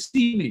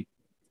see me.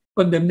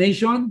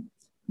 Condemnation,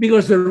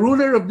 because the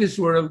ruler of this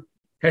world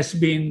has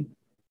been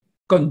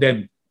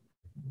condemned.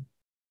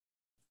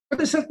 What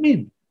does that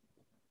mean?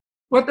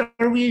 What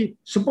are we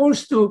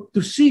supposed to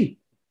see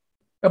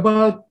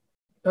about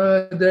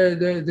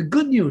the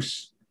good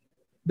news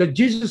that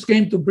Jesus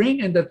came to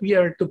bring and that we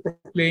are to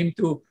proclaim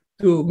to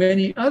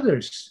many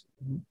others?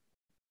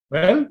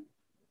 Well,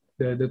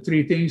 the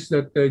three things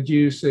that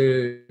Jesus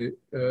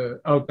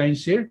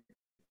outlines here.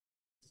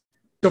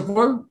 First of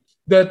all,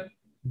 that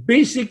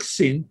basic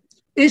sin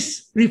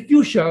is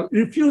refusal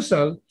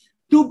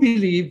to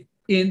believe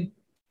in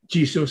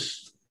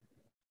Jesus.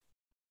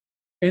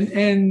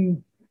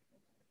 And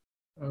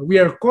we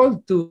are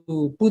called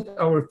to put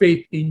our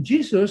faith in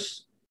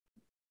Jesus.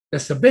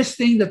 That's the best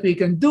thing that we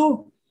can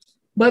do.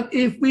 But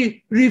if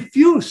we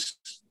refuse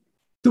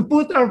to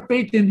put our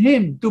faith in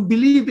him, to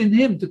believe in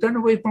him, to turn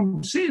away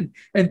from sin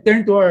and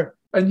turn to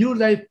a new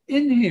life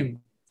in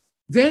him,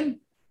 then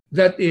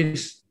that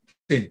is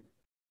sin.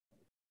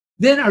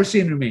 Then our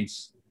sin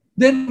remains.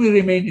 Then we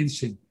remain in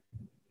sin.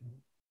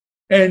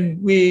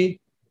 And we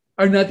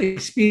are not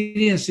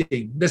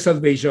experiencing the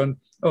salvation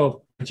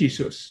of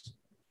Jesus.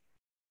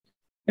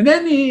 And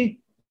then he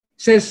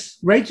says,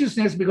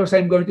 righteousness, because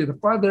I'm going to the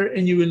Father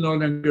and you will no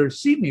longer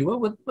see me. Well,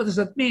 what does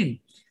that mean?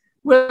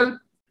 Well,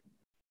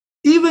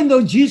 even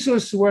though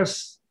Jesus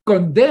was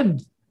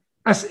condemned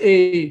as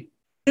a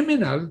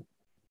criminal,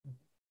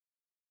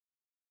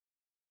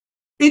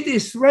 it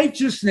is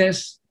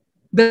righteousness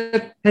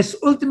that has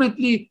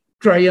ultimately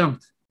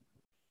triumphed,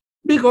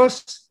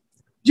 because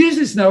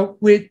Jesus is now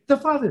with the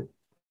Father.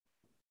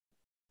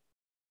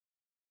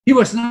 He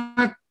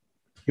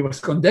was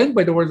condemned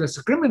by the world as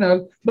a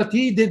criminal, but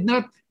he did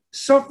not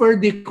suffer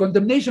the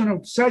condemnation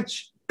of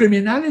such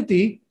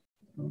criminality,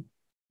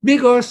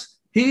 because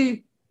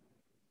he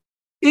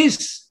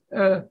is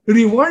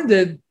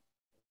rewarded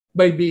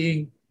by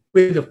being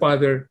with the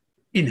Father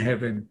in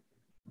heaven.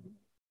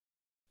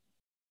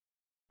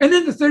 And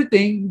then the third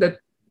thing that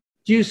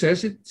Jesus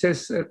says, it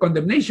says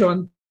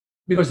condemnation,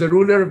 because the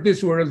ruler of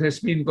this world has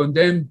been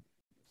condemned.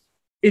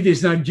 It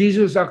is not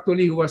Jesus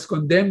actually who was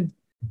condemned,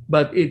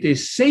 but it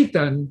is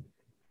Satan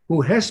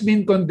who has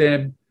been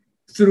condemned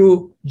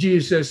through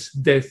Jesus'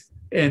 death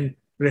and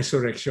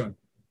resurrection.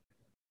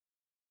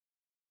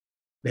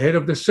 The head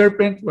of the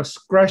serpent was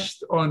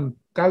crushed on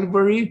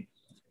Calvary,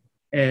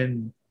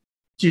 and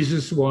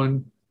Jesus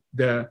won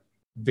the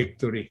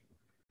victory.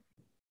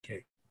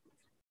 Okay.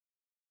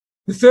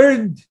 The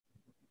third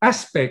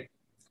aspect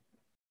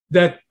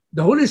that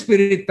the Holy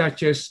Spirit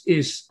touches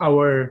is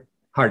our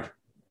heart.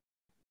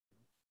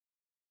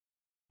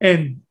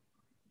 And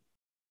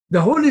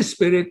the Holy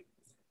Spirit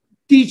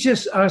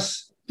teaches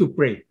us to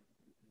pray.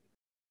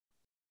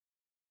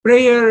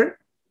 Prayer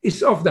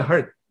is of the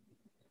heart.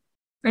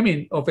 I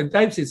mean,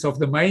 oftentimes it's of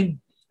the mind.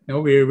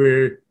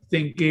 We're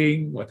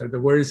thinking, what are the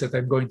words that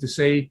I'm going to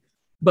say?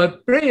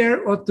 But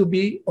prayer ought to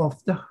be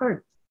of the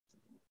heart.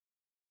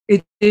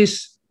 It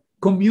is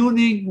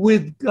communing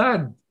with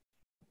God.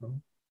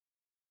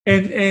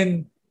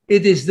 And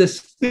it is the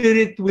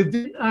Spirit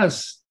within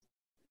us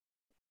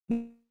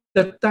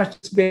that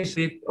touches the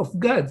Spirit of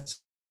God,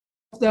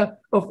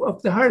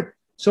 of the heart.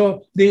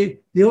 So the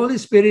Holy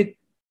Spirit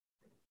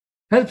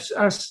helps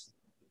us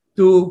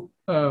to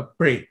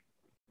pray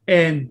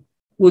and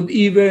would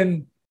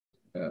even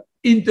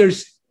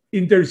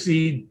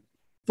intercede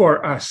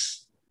for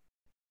us.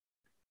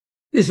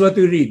 This is what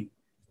we read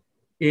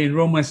in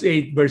Romans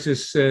 8,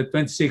 verses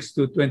 26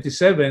 to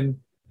 27.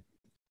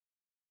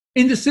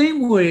 In the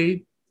same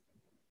way,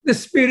 the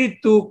Spirit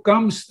too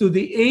comes to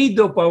the aid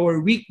of our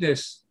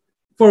weakness,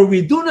 for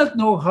we do not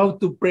know how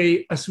to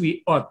pray as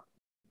we ought.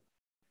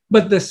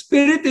 But the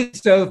Spirit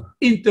itself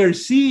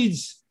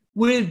intercedes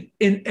with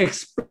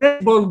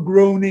inexpressible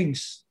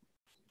groanings.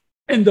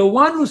 And the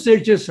one who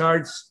searches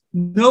hearts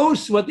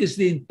knows what is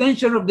the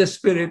intention of the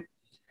Spirit,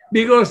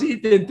 because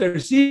it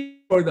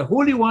intercedes for the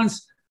holy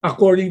ones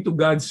according to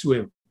God's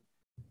will.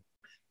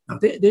 Now,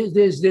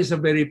 this is a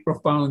very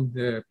profound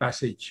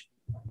passage.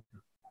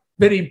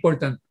 Very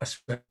important as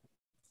well.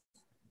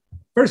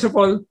 First of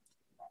all,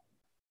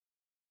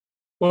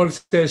 Paul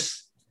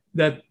says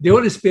that the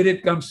Holy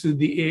Spirit comes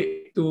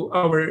to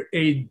our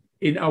aid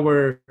in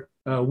our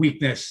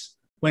weakness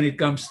when it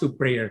comes to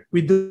prayer.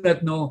 We do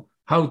not know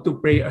how to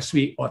pray as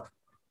we ought.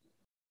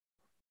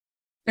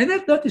 And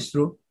that is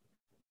true.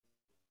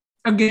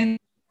 Again,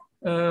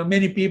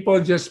 many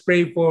people just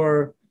pray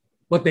for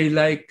what they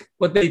like,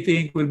 what they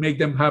think will make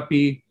them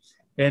happy.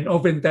 And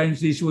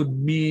oftentimes this would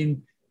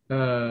mean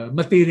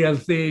material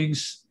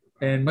things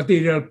and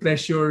material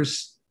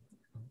pleasures.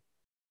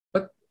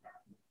 But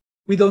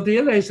we don't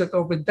realize that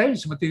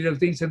oftentimes material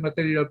things and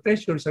material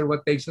pleasures are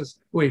what takes us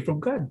away from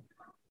God.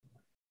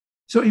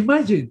 So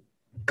imagine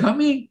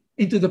coming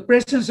into the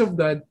presence of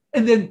God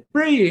and then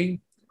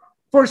praying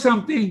for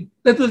something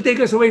that will take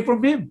us away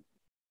from Him.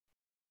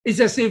 It's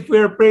as if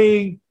we're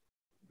praying,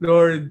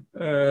 Lord,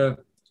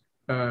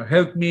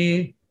 help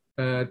me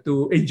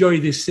to enjoy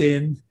this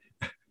sin.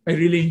 I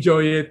really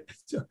enjoy it.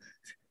 So,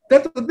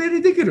 that would be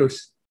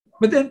ridiculous.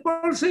 But then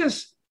Paul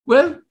says,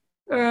 well,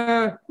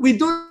 we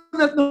do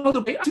not know how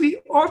to pray as we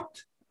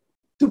ought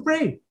to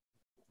pray.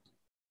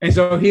 And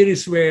so here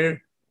is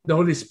where the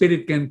Holy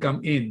Spirit can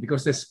come in,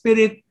 because the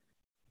Spirit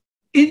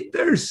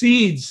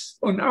intercedes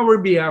on our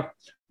behalf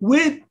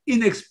with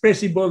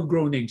inexpressible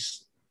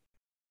groanings.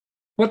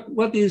 What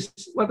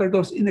are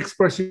those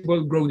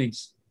inexpressible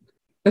groanings?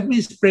 That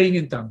means praying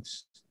in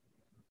tongues.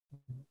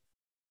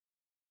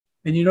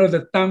 And you know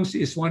that tongues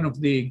is one of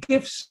the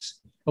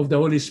gifts of the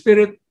Holy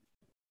Spirit.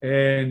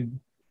 And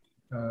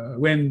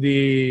when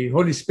the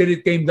Holy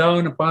Spirit came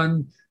down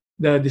upon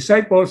the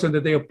disciples on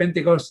the day of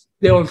Pentecost,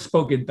 they all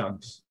spoke in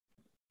tongues.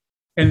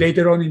 And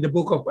later on in the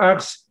book of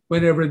Acts,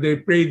 whenever they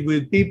prayed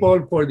with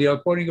people for the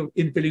outpouring of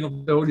infilling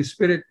of the Holy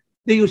Spirit,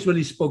 they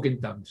usually spoke in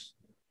tongues.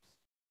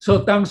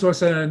 So tongues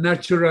was a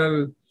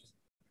natural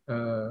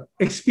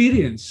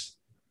experience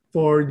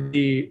for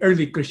the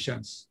early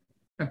Christians.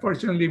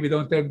 Unfortunately, we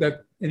don't have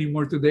that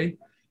anymore today,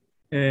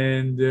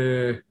 and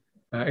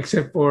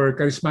except for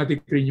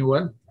charismatic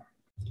renewal.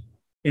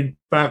 In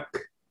fact,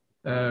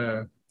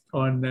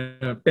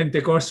 on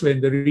Pentecost,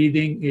 when the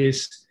reading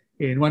is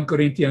in 1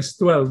 Corinthians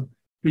 12,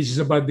 which is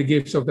about the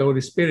gifts of the Holy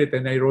Spirit,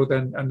 and I wrote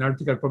an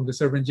article from the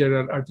Servant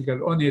General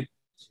article on it,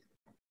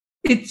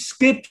 it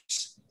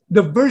skips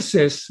the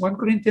verses, 1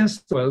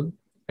 Corinthians 12,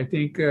 I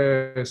think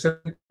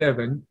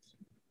 7-11,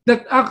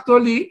 that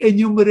actually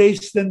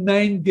enumerates the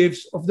 9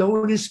 gifts of the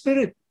Holy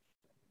Spirit.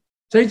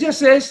 So it just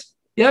says,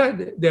 yeah,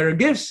 there are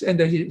gifts, and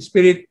the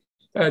Spirit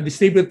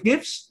distribute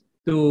gifts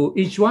to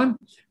each one,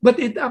 but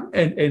it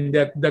and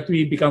that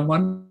we become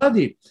one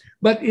body.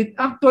 But it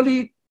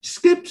actually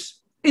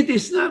skips. It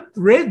is not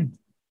read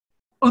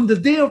on the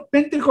day of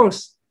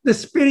Pentecost. The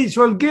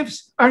spiritual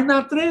gifts are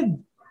not read.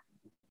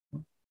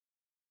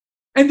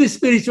 And the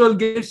spiritual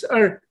gifts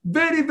are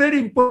very, very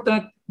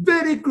important,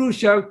 very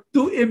crucial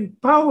to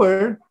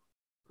empower.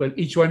 Well,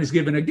 each one is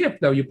given a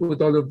gift. Now you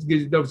put all of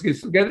those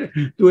gifts together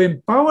to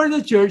empower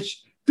the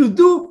church to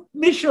do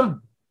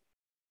mission.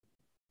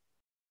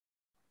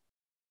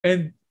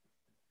 And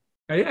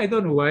I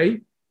don't know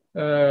why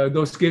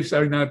those gifts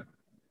are not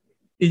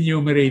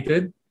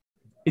enumerated.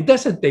 It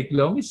doesn't take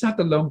long. It's not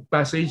a long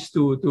passage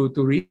to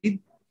read.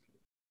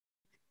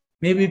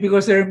 Maybe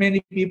because there are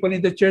many people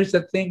in the church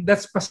that think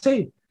that's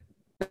passé.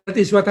 That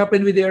is what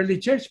happened with the early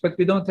church, but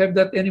we don't have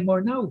that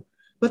anymore now.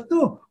 But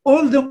no,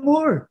 all the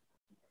more.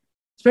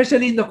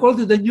 Especially in the call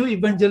to the new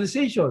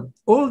evangelization.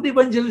 Old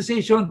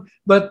evangelization,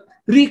 but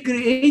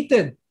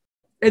recreated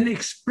and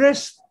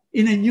expressed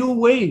in a new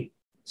way.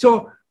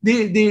 So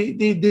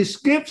these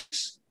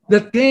gifts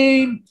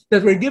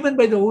that were given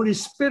by the Holy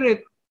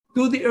Spirit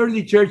to the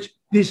early church,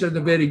 these are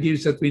the very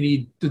gifts that we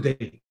need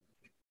today.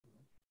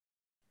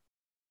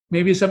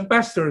 Maybe some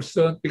pastors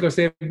don't, because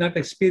they have not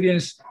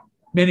experienced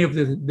many of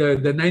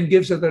the 9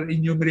 gifts that are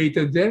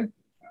enumerated there: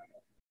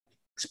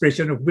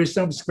 expression of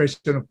wisdom,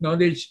 expression of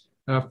knowledge,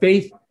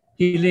 faith,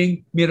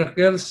 healing,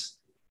 miracles,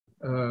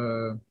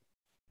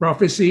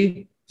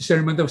 prophecy,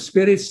 discernment of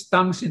spirits,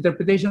 tongues,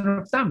 interpretation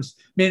of tongues.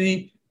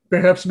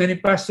 Perhaps many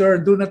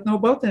pastors do not know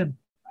about them.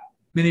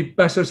 Many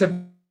pastors have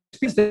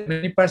experienced them.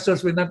 Many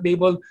pastors will not be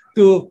able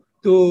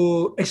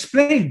to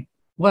explain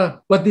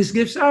what these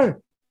gifts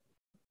are.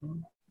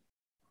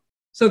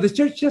 So the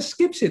church just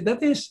skips it.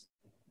 That is,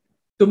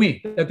 to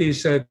me, that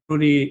is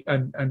truly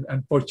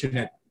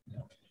unfortunate.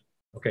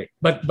 Okay,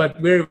 but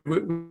we're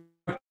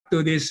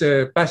to this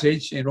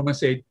passage in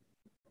Romans 8,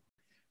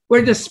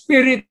 where the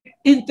Spirit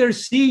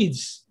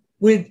intercedes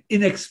with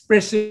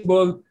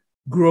inexpressible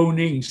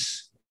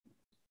groanings.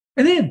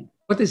 And then,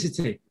 what does it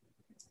say?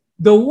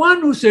 The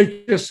one who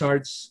searches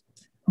hearts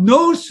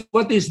knows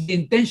what is the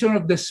intention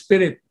of the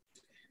Spirit,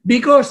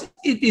 because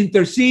it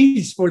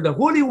intercedes for the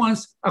holy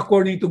ones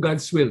according to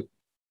God's will.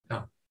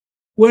 Now,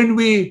 when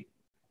we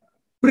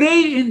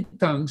pray in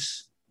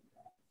tongues,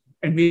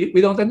 and we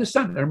don't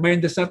understand, our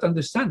mind does not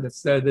understand,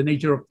 that's the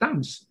nature of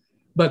tongues,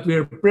 but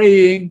we're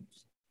praying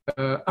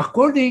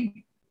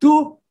according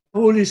to the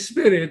Holy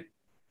Spirit,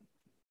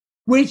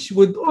 which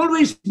would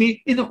always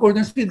be in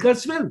accordance with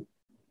God's will.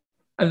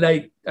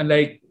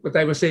 Unlike what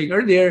I was saying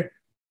earlier,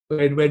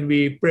 when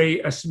we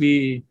pray as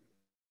we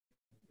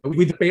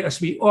pray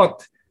as we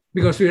ought,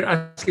 because we're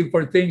asking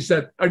for things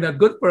that are not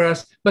good for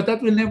us, but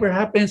that will never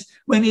happen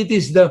when it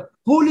is the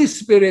Holy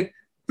Spirit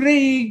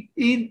praying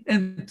in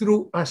and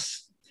through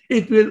us.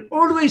 It will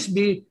always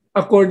be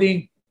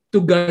according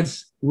to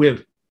God's will.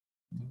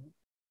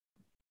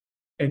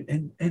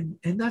 And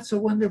that's a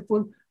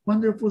wonderful,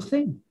 wonderful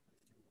thing.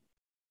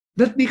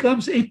 That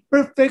becomes a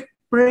perfect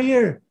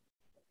prayer.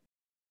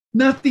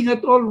 Nothing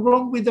at all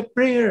wrong with the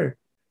prayer.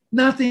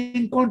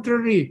 Nothing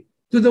contrary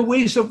to the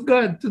ways of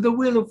God, to the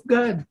will of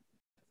God.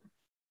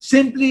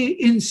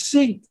 Simply in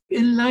sync,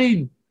 in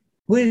line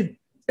with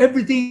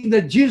everything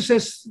that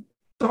Jesus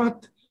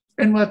taught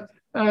and what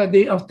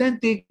the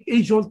authentic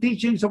age-old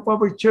teachings of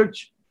our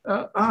church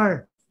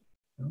are.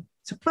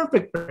 It's a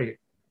perfect prayer.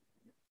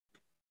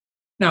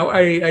 Now,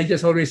 I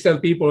just always tell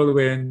people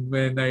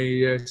when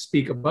I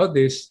speak about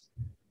this,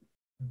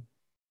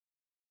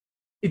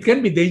 it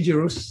can be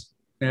dangerous.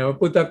 Now, I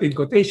put that in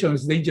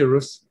quotations,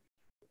 dangerous,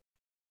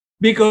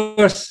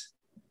 because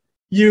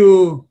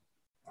you,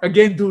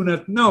 again, do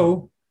not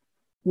know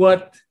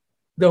what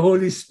the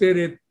Holy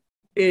Spirit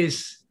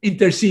is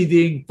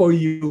interceding for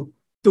you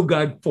to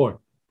God for.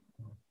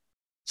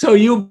 So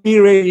you be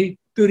ready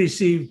to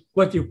receive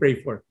what you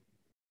pray for.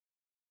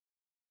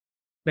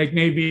 Like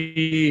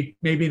maybe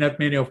not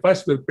many of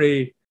us will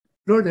pray,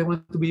 Lord, I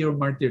want to be your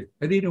martyr.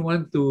 I really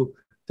want to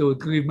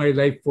live my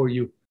life for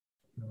you.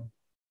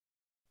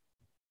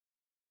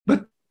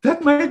 But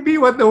that might be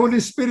what the Holy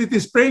Spirit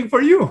is praying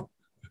for you.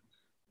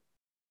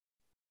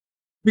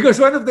 Because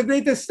one of the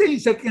greatest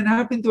things that can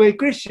happen to a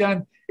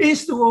Christian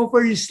is to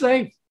offer his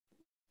life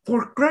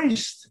for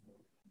Christ.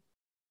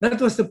 That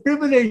was the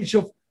privilege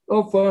of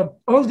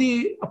all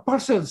the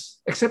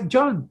apostles except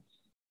John.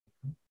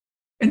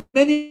 And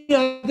many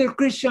other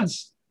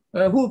Christians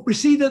who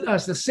preceded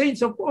us, the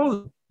saints of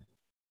old.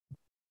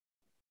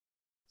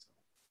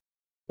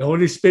 The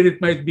Holy Spirit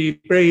might be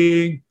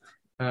praying,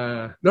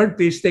 Lord,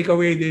 please take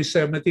away these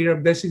material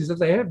blessings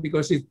that I have,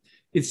 because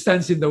it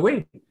stands in the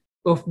way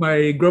of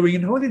my growing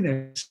in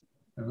holiness.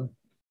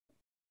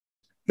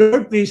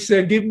 Lord, please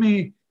give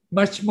me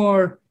much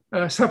more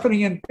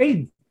suffering and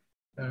pain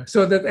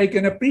so that I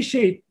can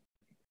appreciate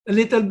a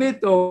little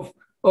bit of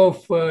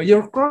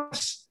your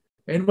cross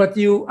and what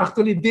you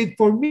actually did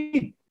for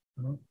me.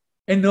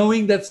 And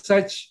knowing that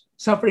such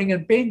suffering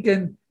and pain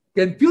can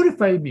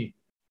purify me,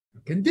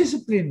 can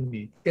discipline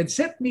me, can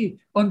set me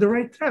on the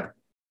right track.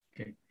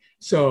 Okay.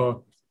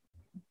 So,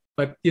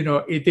 but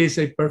it is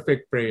a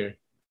perfect prayer.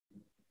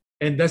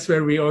 And that's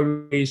where we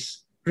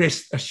always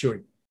rest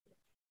assured.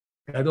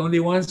 God only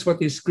wants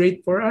what is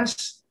great for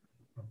us,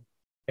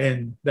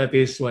 and that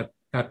is what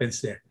happens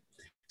there.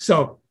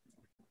 So,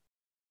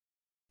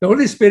 the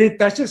Holy Spirit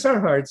touches our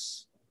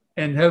hearts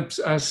and helps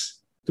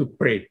us to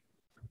pray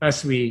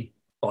as we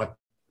ought.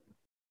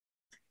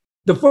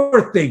 The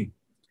fourth thing,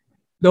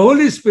 the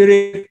Holy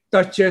Spirit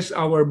touches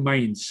our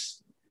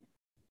minds,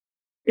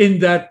 in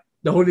that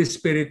the Holy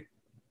Spirit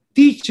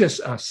teaches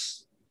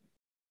us.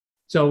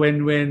 So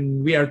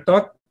when we are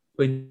taught,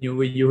 when you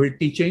hear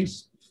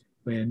teachings,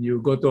 when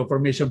you go to a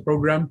formation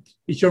program,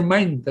 it's your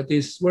mind that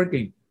is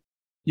working.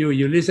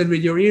 You listen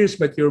with your ears,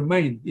 but your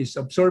mind is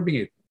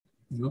absorbing it.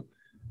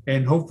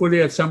 And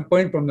hopefully at some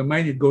point from the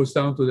mind it goes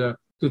down to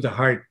the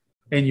heart,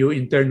 and you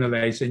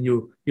internalize and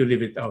you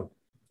live it out.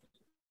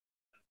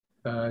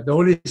 The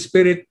Holy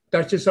Spirit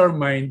touches our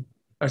mind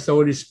as the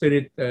Holy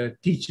Spirit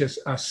teaches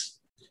us.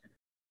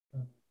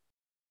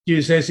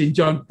 Jesus says in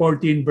John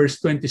 14, verse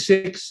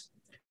 26,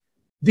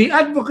 the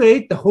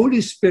Advocate, the Holy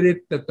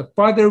Spirit that the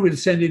Father will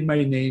send in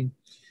my name,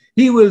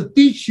 he will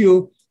teach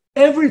you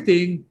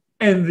everything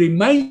and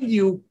remind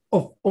you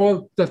of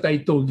all that I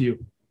told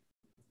you.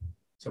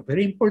 It's a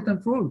very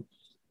important rule.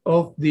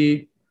 of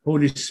the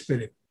Holy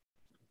Spirit.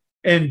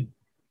 And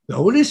the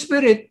Holy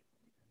Spirit,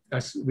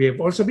 as we have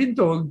also been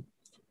told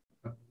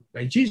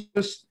by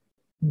Jesus,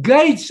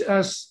 guides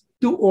us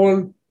to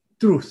all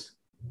truth.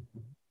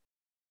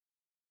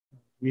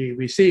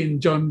 We see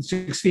in John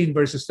 16,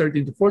 verses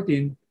 13 to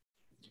 14,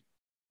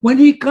 when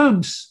He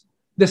comes,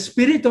 the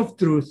Spirit of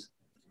truth,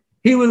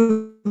 He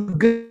will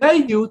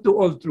guide you to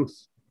all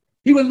truth.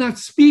 He will not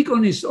speak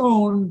on His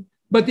own,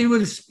 but He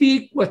will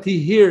speak what He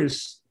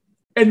hears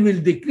and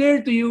will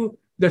declare to you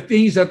the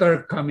things that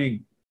are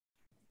coming.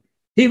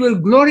 He will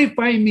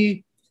glorify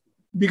me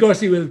because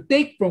He will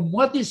take from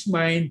what is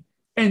mine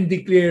and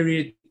declare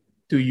it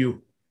to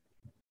you.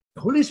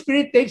 The Holy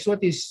Spirit takes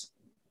what is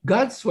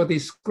God's, what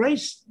is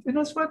Christ, and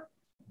that's what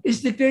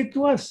is declared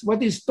to us,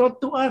 what is taught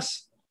to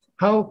us,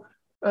 how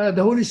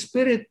the Holy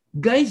Spirit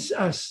guides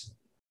us,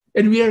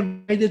 and we are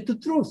guided to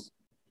truth.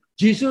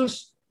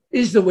 Jesus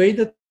is the way,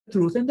 the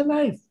truth, and the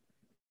life.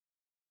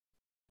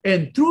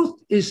 And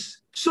truth is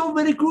so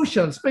very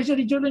crucial,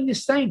 especially during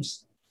these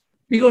times,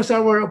 because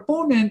our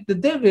opponent, the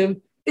devil,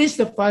 is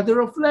the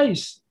father of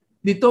lies,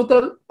 the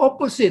total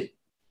opposite,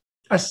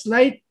 as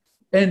light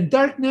and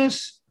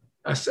darkness,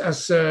 as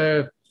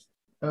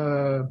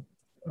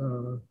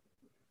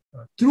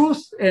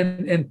truth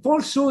and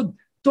falsehood,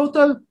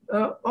 total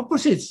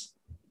opposites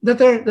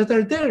that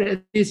are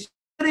there. It's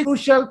very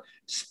crucial,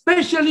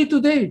 especially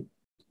today,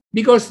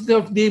 because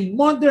of the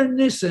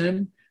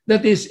modernism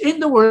that is in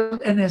the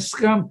world and has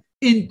come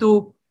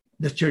into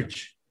the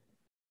church.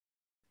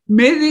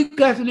 Many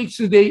Catholics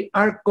today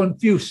are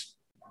confused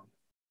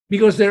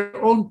because their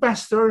own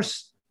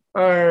pastors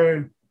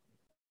are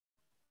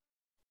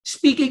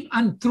speaking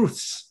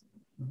untruths.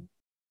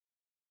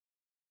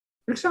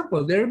 For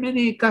example, there are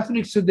many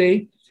Catholics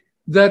today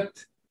that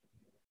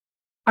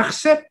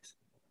accept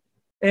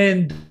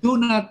and do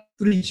not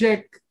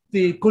reject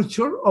the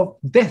culture of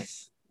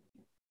death,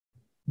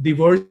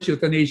 divorce,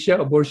 euthanasia,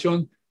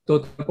 abortion,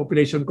 total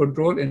population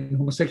control, and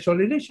homosexual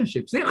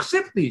relationships. They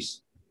accept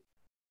this.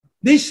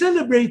 They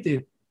celebrate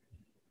it.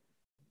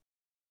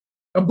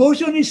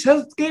 Abortion is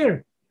health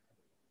care.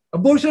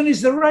 Abortion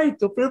is the right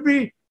of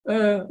every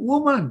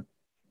woman.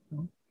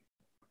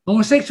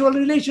 Homosexual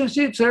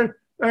relationships are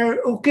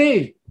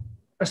okay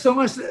as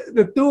long as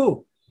the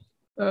two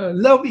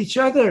love each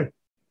other.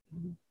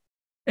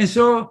 And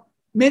so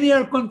many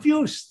are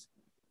confused.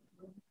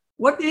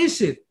 What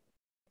is it?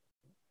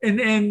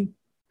 And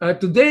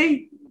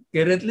today,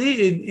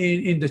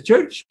 currently in the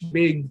church,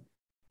 big,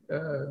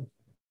 I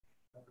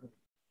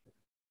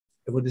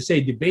wouldn't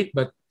say debate,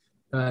 but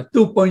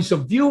 2 points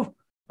of view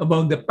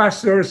among the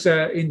pastors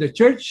in the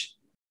church,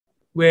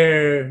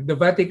 where the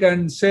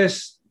Vatican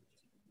says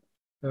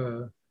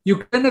you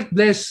cannot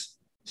bless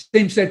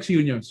same-sex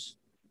unions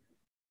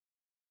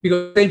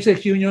because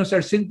same-sex unions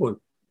are sinful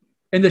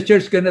and the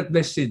church cannot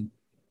bless sin.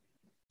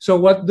 So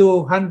what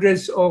do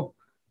hundreds of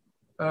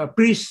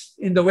priests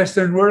in the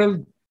Western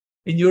world,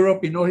 in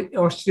Europe, in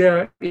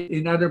Austria,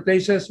 in other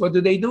places, what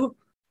do?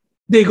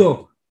 They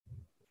go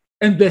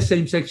and bless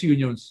same-sex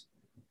unions.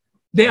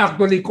 They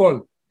actually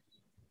call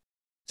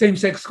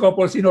same-sex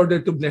couples in order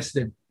to bless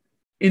them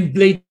in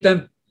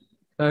blatant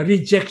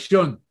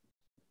rejection,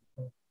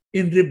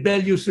 in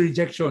rebellious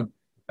rejection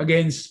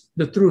against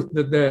the truth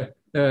that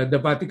the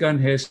Vatican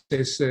has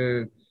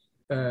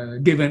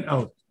given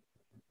out.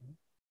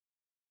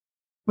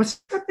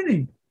 What's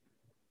happening?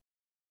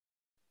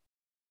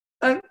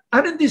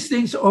 Aren't these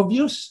things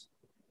obvious?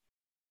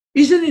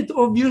 Isn't it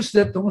obvious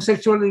that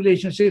homosexual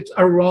relationships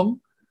are wrong,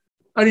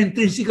 are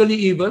intrinsically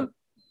evil?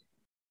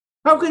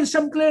 How can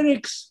some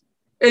clerics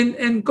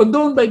and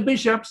condoned by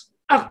bishops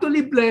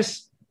actually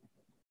bless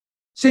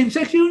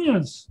same-sex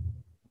unions?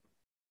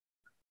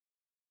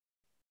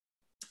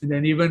 And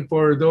then even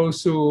for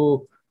those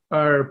who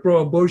are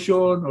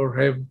pro-abortion or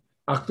have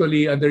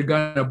actually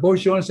undergone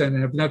abortions and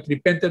have not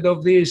repented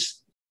of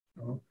this,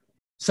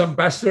 some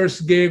pastors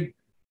give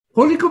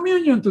Holy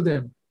Communion to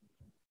them.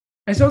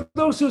 And so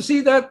those who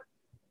see that,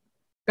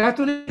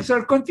 Catholics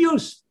are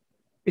confused.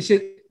 Is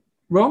it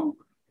wrong?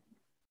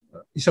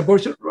 Is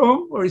abortion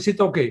wrong or is it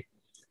okay?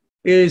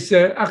 Is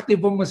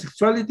active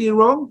homosexuality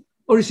wrong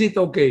or is it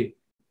okay?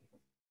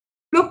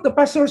 Look, the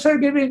pastors are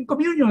giving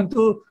communion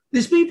to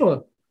these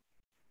people.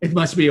 It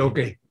must be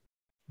okay.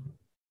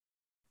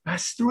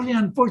 That's truly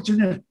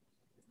unfortunate.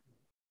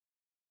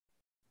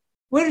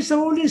 Where is the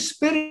Holy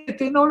Spirit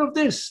in all of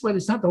this? Well,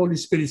 it's not the Holy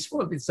Spirit's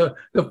fault. It's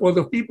the fault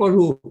of people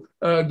who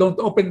don't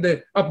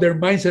open up their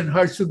minds and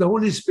hearts to the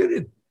Holy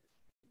Spirit,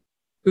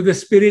 to the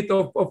Spirit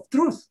of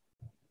truth.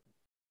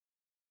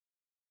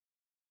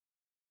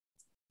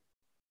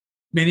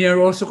 Many are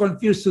also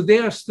confused today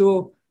as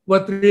to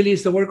what really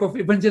is the work of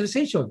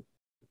evangelization.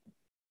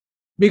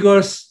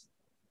 Because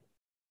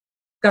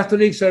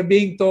Catholics are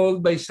being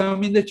told by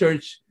some in the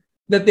church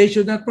that they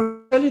should not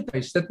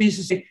proselytize. That means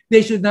to say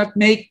they should not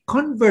make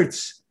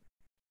converts.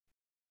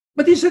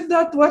 But isn't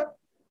that what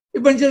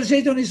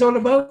evangelization is all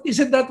about?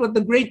 Isn't that what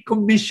the Great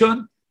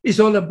Commission is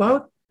all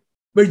about?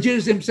 Where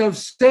Jesus himself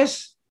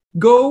says,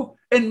 go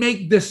and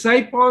make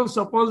disciples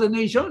of all the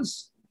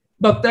nations.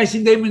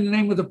 baptizing them in the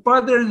name of the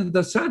Father and of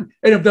the Son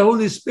and of the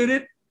Holy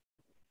Spirit.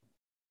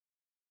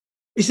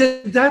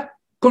 Isn't that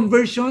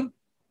conversion?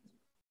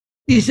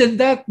 Isn't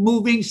that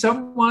moving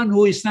someone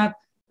who is not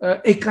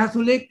a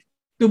Catholic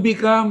to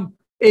become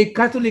a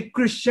Catholic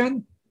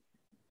Christian?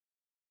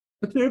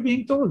 But we're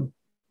being told,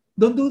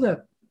 don't do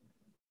that.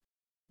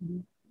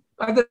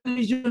 Other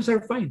religions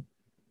are fine.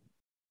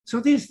 So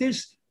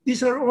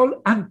these are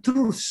all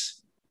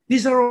untruths.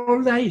 These are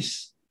all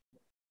lies.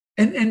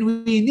 And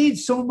we need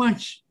so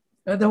much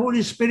the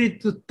Holy Spirit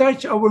to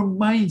touch our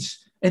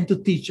minds and to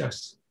teach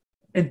us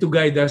and to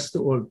guide us to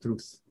all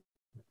truth.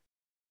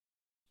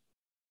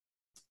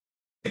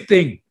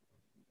 Thing.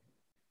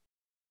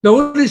 The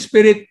Holy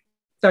Spirit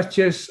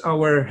touches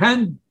our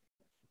hand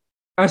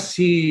as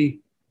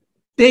He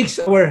takes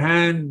our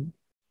hand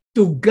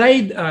to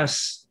guide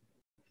us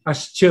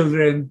as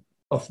children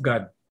of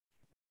God.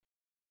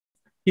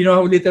 You know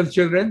how little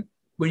children,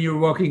 when you're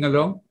walking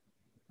along,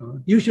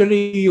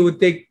 usually you would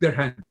take their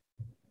hand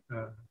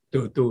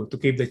to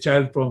keep the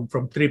child from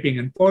tripping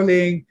and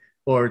falling,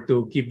 or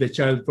to keep the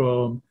child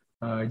from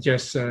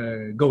just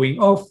going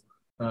off,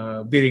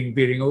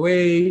 veering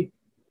away.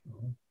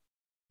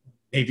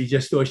 Maybe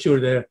just to assure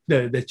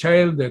the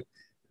child that,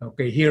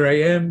 okay, here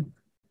I am,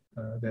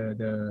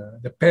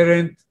 the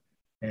parent,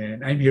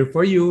 and I'm here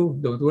for you.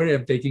 Don't worry,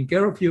 I'm taking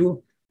care of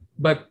you.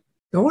 But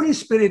the Holy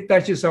Spirit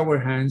touches our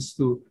hands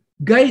to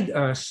guide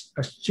us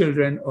as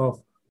children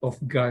of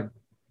God.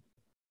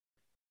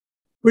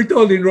 We're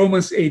told in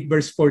Romans 8,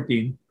 verse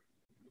 14,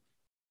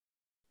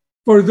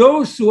 for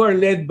those who are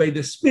led by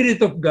the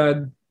Spirit of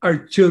God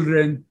are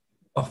children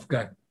of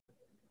God.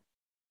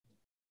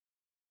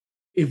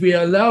 If we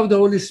allow the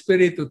Holy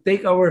Spirit to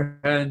take our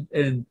hand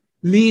and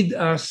lead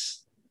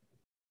us,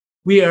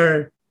 we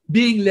are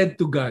being led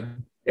to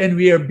God, and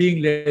we are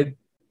being led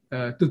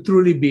to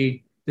truly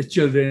be the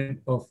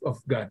children of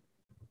God.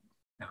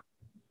 Now,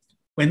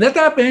 when that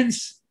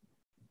happens,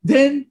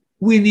 then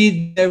we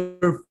need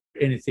never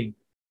fear anything,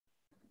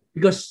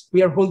 because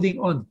we are holding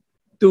on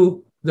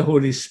to the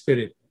Holy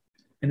Spirit.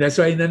 And that's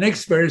why in the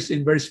next verse,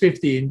 in verse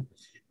 15,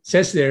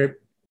 says there,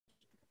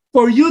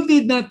 for you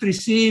did not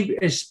receive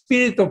a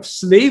spirit of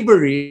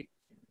slavery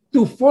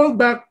to fall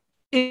back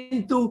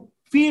into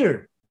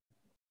fear,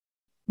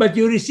 but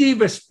you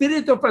receive a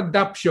spirit of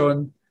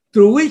adoption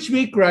through which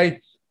we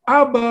cry,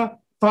 Abba,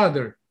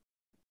 Father.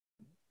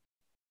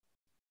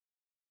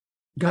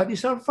 God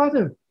is our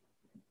Father,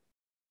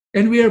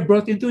 and we are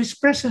brought into His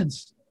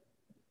presence.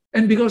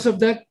 And because of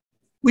that,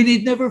 we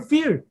need never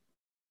fear.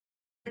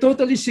 We're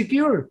totally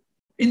secure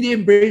in the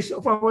embrace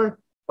of our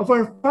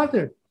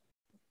Father.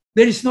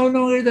 There is no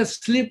longer the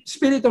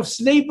spirit of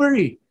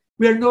slavery.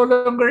 We are no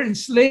longer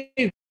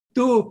enslaved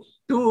to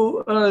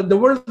the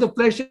world of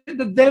flesh and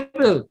the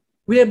devil.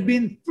 We have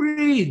been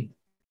freed,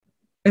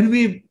 and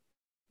we've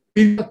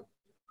been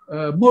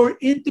more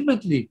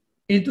intimately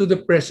into the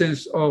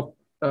presence of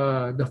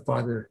the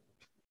Father.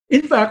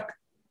 In fact,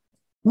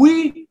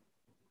 we,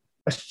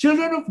 as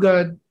children of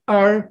God,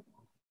 are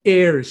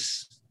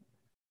heirs.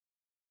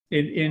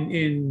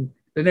 In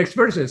the next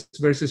verses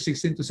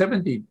 16 to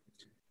 17.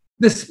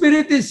 The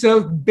Spirit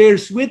itself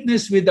bears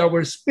witness with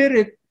our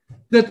spirit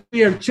that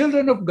we are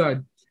children of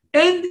God.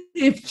 And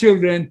if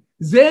children,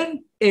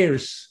 then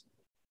heirs.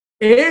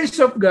 Heirs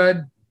of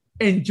God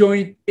and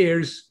joint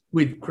heirs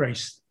with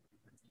Christ.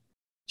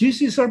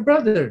 Jesus is our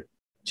brother.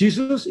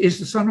 Jesus is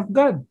the Son of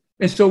God.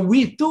 And so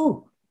we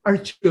too are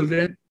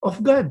children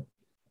of God.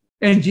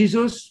 And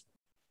Jesus,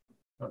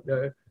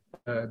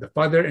 the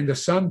Father and the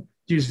Son,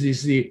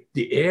 Jesus is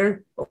the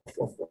heir of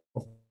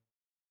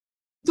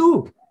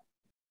two.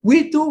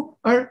 We too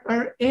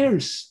are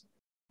heirs.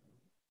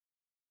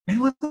 And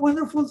what a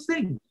wonderful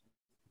thing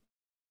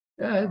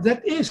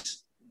that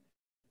is.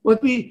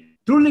 What we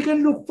truly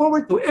can look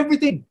forward to,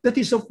 everything that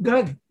is of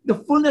God, the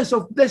fullness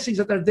of blessings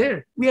that are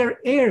there. We are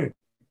heir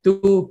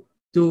to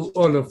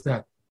all of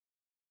that.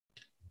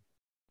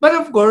 But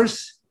of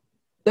course,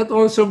 that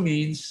also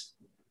means,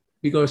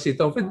 because it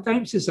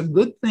oftentimes is a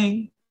good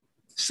thing,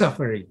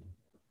 suffering.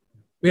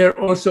 We are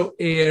also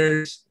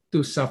heirs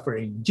to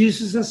suffering.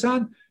 Jesus, the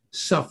Son,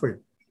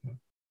 suffered.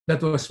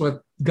 That was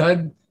what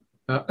God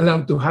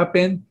allowed to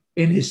happen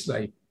in His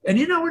life. And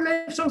in our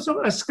lives also,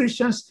 as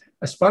Christians,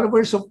 as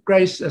followers of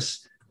Christ,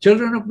 as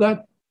children of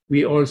God,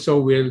 we also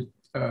will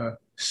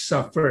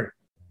suffer.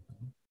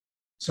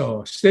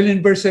 So still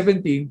in verse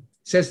 17, it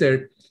says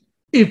there,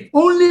 if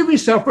only we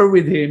suffer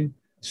with Him,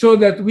 so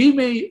that we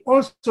may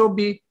also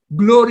be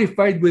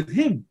glorified with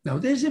Him. Now,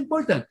 this is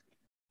important.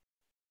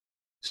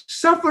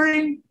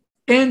 Suffering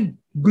and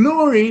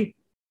glory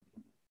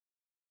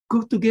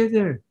go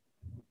together.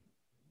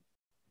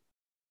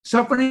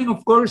 Suffering,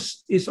 of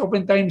course, is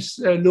oftentimes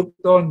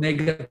looked on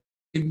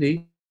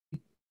negatively.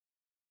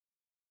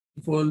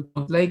 People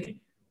don't like it.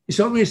 It's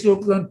always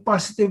looked on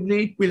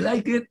positively. We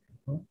like it.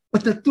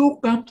 But the two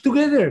come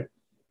together.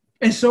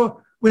 And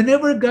so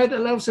whenever God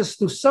allows us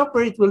to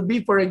suffer, it will be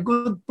for a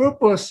good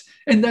purpose.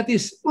 And that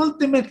is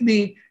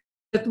ultimately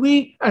that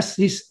we, as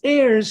His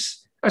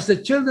heirs, as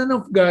the children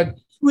of God,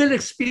 will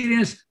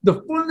experience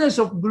the fullness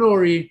of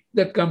glory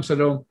that comes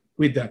along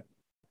with that.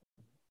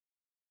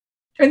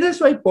 And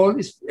that's why Paul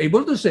is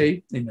able to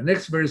say in the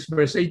next verse,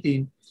 verse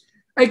 18,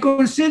 I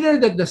consider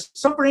that the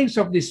sufferings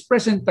of this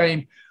present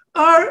time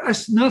are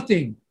as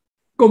nothing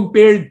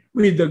compared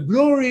with the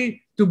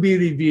glory to be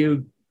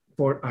revealed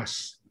for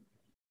us.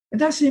 And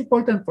that's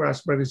important for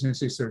us, brothers and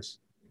sisters.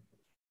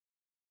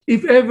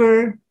 If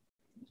ever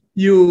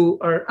you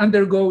are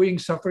undergoing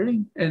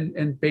suffering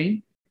and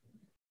pain,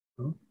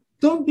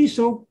 don't be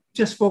so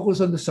just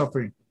focused on the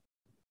suffering.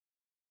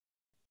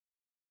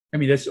 I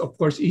mean, that's of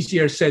course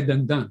easier said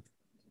than done.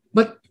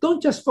 But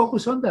don't just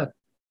focus on that.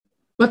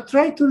 But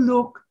try to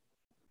look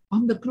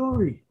on the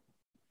glory,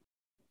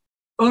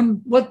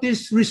 on what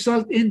this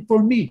result in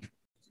for me,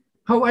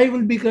 how I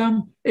will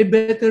become a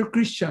better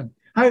Christian,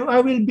 how I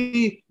will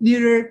be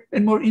nearer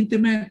and more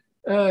intimate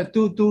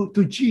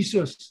to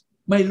Jesus,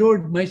 my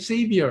Lord, my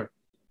Savior,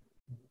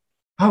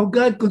 how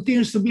God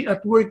continues to be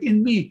at work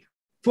in me,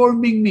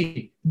 forming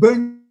me,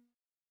 burning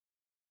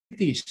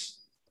me,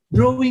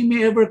 drawing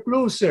me ever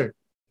closer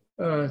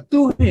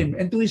to Him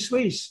and to His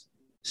ways.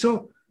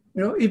 So,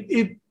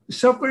 if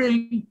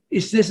suffering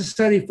is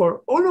necessary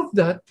for all of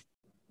that,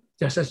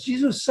 just as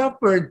Jesus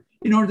suffered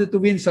in order to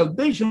win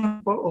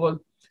salvation for all,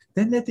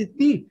 then let it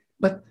be.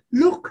 But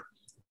look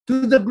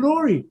to the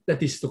glory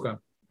that is to come.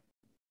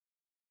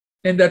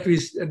 And that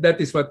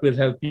is what will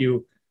help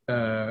you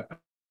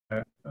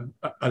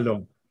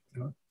along.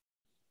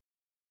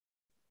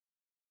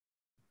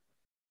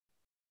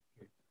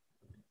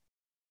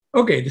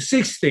 Okay, the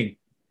sixth thing.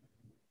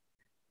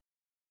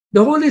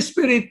 The Holy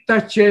Spirit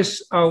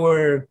touches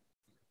our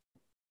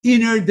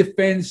inner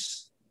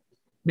defense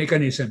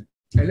mechanism.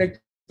 I like to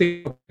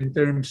think of in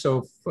terms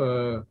of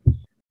the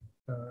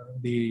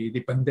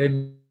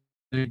pandemic.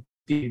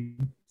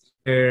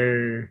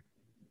 There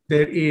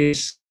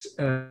is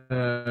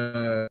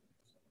an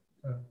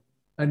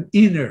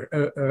inner,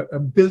 a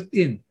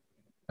built-in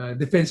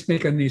defense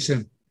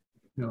mechanism,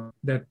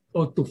 that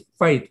ought to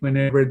fight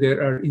whenever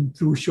there are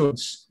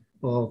intrusions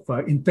of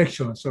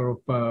infections or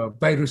of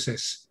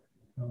viruses.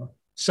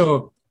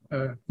 So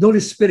the Holy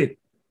Spirit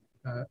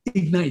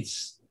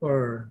ignites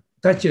or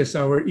touches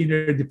our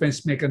inner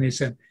defense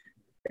mechanism.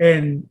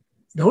 And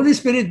the Holy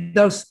Spirit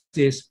does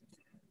this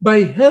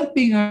by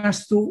helping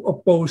us to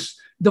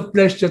oppose the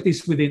flesh that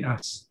is within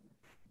us.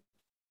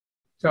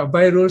 So a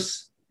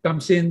virus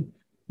comes in,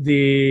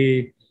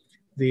 the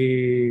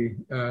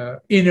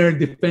inner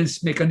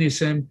defense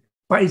mechanism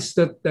fights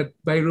that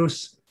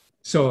virus.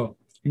 So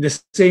in the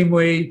same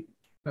way,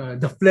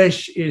 the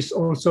flesh is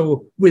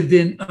also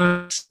within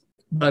us,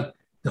 but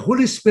the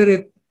Holy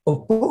Spirit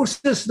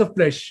opposes the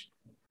flesh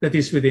that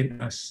is within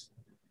us.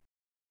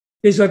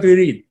 This is what we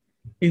read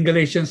in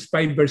Galatians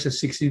 5, verses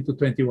 16 to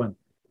 21.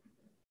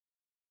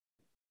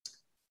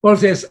 Paul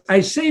says,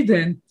 I say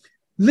then,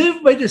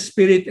 live by the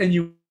Spirit, and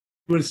you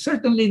will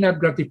certainly not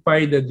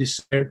gratify the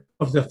desire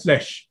of the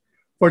flesh.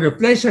 For the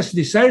flesh has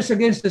desires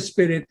against the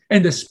Spirit,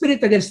 and the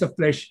Spirit against the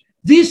flesh.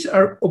 These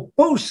are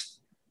opposed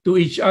to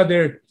each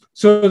other,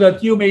 so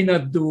that you may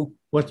not do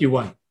what you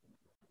want.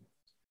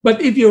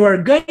 But if you are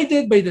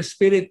guided by the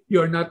Spirit,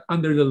 you are not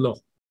under the law.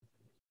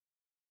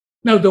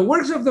 Now, the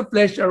works of the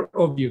flesh are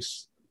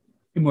obvious: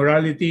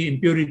 immorality,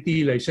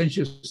 impurity,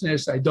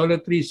 licentiousness,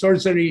 idolatry,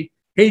 sorcery,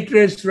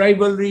 hatred,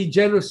 rivalry,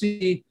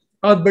 jealousy,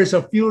 outbursts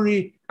of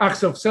fury,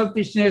 acts of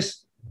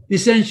selfishness,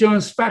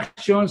 dissensions,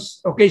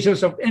 factions,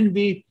 occasions of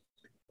envy,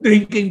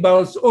 drinking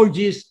bouts,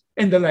 orgies,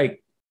 and the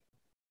like.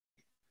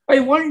 I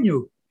warn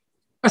you,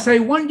 as I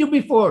warned you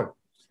before,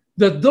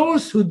 that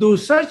those who do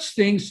such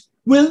things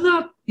will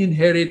not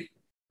inherit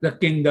the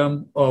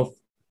kingdom of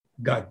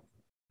God.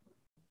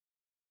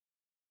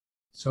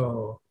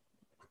 So,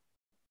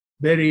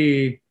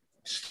 very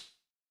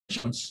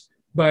instructions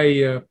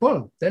by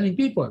Paul telling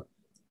people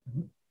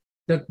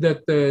that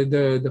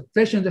the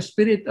flesh and the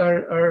Spirit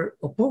are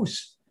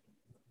opposed.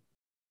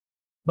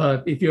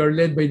 But if you are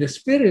led by the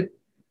Spirit,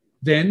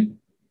 then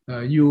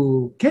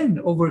you can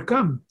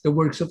overcome the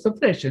works of the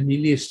flesh. And he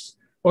lists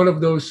all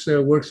of those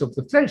works of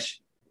the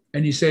flesh.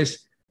 And he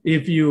says,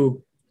 if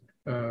you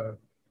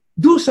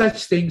do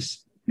such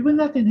things, you will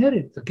not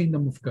inherit the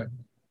kingdom of God.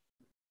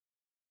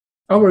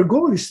 Our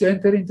goal is to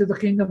enter into the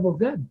kingdom of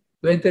God,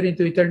 to enter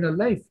into eternal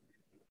life.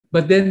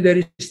 But then there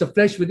is the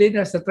flesh within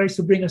us that tries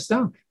to bring us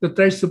down, that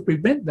tries to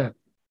prevent that.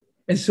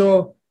 And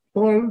so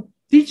Paul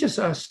teaches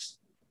us,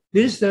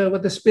 this is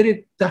what the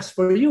Spirit does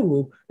for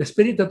you, the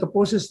Spirit that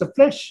opposes the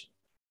flesh.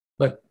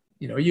 But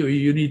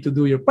you need to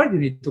do your part. You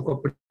need to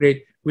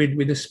cooperate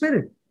with the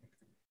Spirit.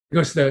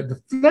 Because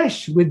the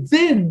flesh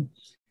within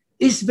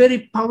is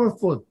very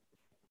powerful.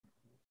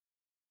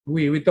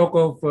 We talk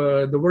of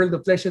the world,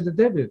 the flesh, and the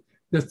devil.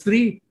 The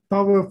three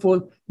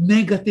powerful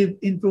negative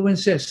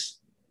influences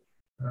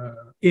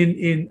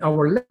in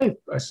our life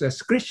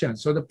as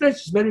Christians. So the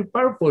flesh is very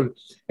powerful,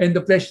 and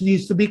the flesh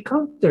needs to be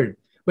countered.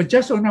 But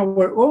just on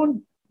our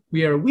own,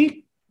 we are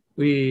weak.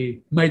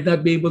 We might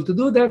not be able to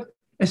do that.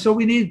 And so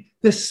we need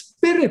the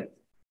Spirit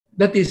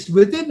that is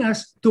within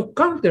us to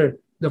counter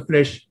the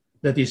flesh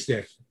that is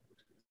there.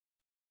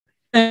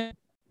 And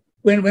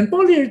when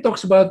Paul here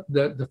talks about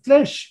the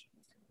flesh,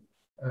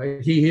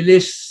 he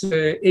lists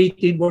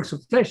 18 works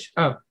of flesh,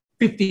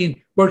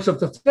 15 works of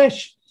the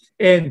flesh,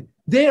 and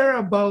they are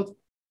about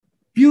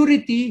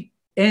purity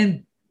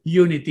and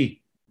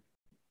unity.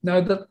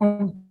 Now that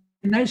comes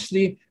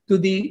nicely to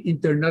the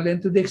internal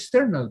and to the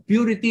external.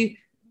 Purity,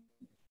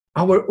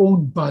 our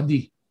own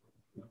body.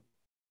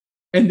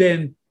 And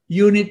then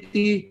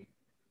unity,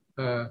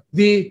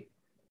 the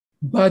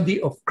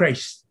body of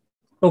Christ,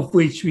 of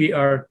which we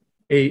are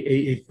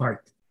a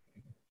part.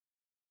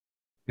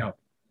 Now,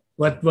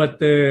 what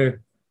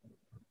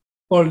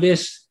Paul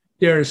lists,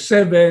 there are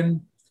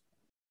 7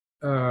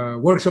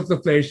 works of the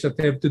flesh that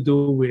have to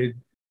do with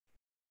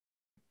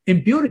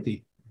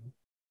impurity.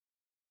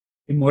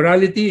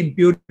 Immorality,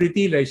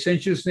 impurity,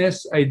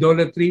 licentiousness,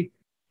 idolatry,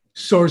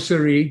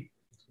 sorcery,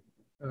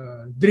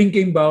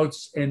 drinking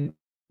bouts, and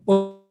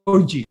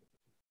orgy.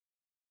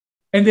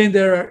 And then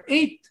there are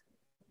 8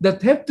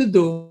 that have to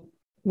do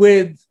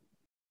with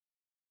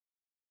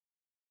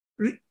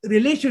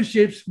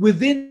relationships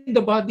within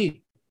the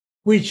body,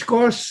 which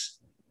cause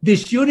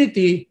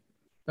disunity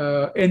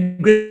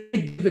and great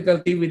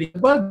difficulty within the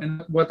body.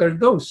 And what are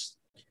those?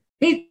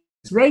 Hate,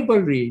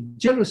 rivalry,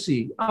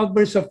 jealousy,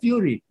 outbursts of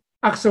fury,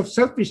 acts of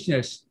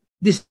selfishness,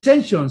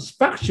 dissensions,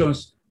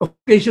 factions,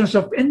 occasions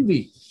of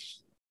envy.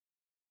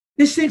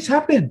 These things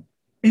happen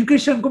in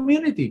Christian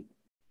community.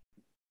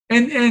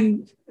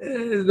 And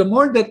the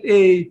more that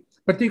a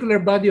particular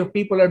body of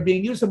people are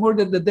being used, the more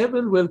that the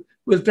devil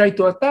will try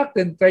to attack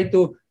and try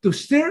to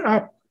stir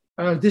up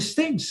these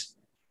things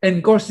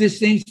and cause these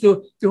things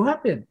to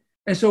happen.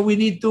 And so we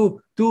need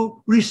to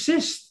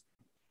resist,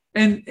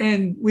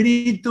 and we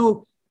need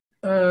to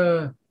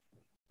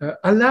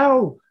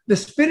allow the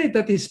Spirit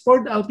that is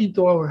poured out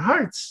into our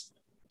hearts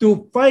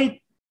to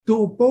fight,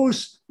 to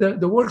oppose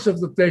the works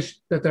of the flesh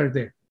that are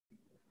there.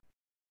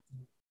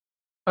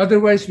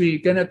 Otherwise, we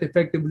cannot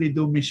effectively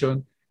do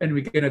mission, and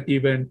we cannot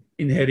even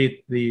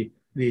inherit the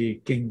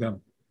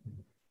kingdom.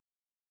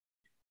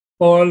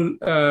 Paul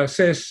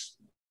says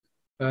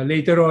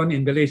later on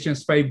in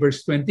Galatians 5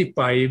 verse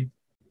 25,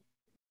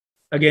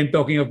 again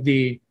talking of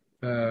the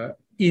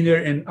inner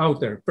and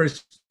outer.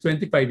 Verse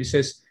 25, he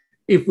says,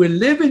 if we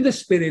live in the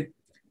Spirit,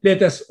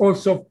 let us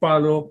also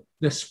follow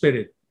the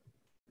Spirit.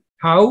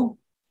 How?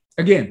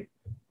 Again,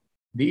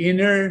 the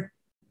inner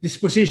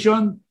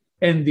disposition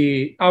and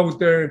the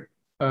outer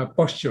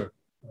posture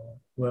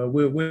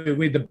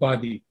with the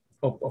body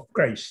of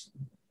Christ.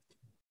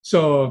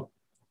 So,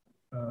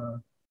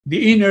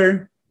 the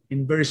inner,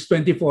 in verse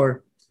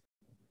 24,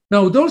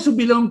 now those who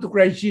belong to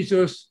Christ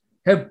Jesus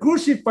have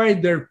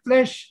crucified their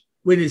flesh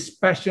with its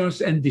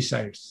passions and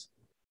desires.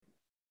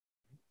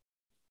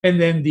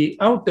 And then the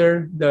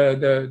outer,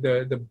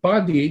 the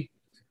body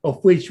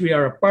of which we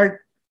are a part,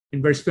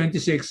 in verse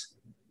 26,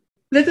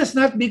 let us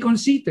not be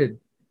conceited,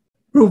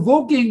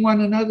 provoking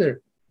one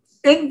another,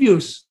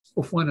 envious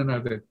of one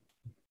another.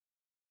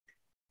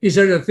 These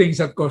are the things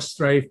that cause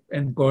strife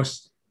and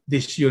cause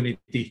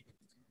disunity.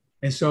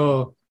 And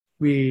so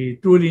we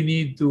truly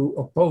need to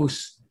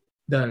oppose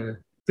the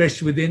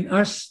flesh within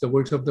us, the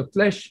works of the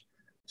flesh,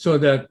 so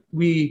that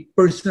we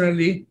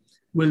personally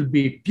will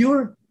be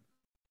pure,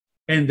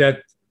 and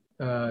that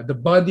the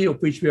body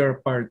of which we are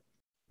a part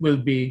will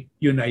be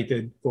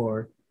united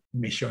for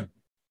mission.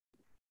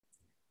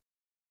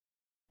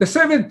 The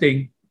 7th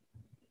thing,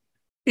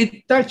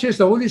 the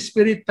Holy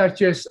Spirit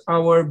touches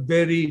our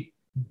very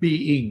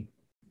being.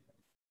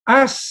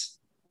 As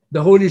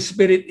the Holy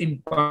Spirit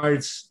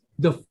imparts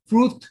the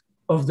fruit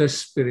of the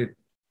Spirit.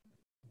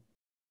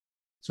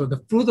 So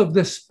the fruit of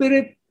the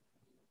Spirit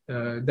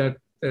that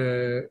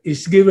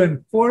is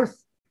given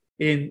forth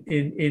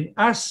in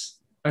us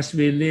as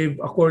we live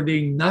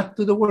according not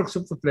to the works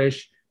of the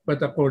flesh,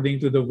 but according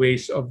to the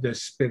ways of the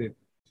Spirit.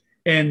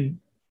 And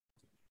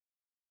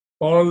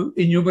Paul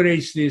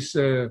enumerates this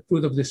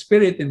fruit of the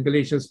Spirit in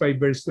Galatians 5,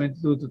 verse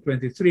 22 to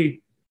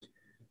 23.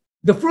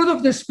 The fruit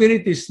of the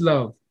Spirit is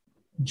love,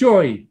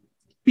 joy,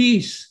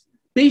 peace,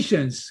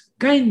 patience,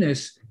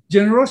 kindness,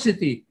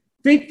 generosity,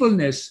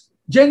 faithfulness,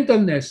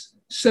 gentleness,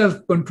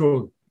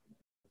 self-control.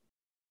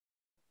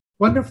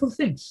 Wonderful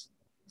things,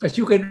 as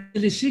you can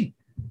really see.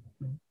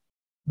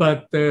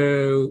 But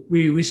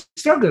we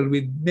struggle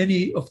with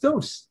many of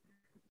those.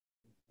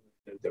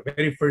 The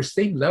very first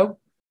thing, love.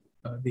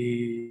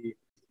 The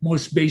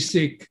most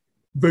basic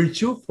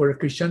virtue for a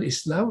Christian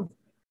is love.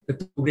 The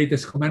 2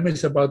 greatest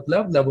commandments about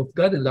love of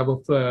God and love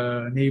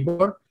of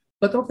neighbor.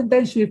 But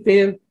oftentimes we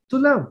fail to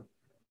love.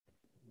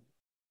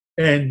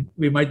 And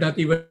we might not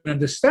even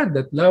understand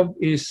that love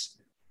is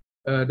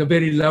the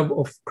very love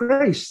of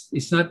Christ.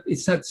 It's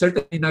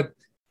certainly not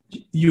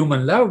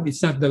human love.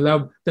 It's not the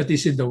love that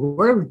is in the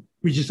world,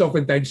 which is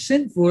oftentimes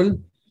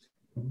sinful.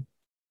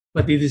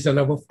 But it is the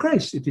love of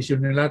Christ. It is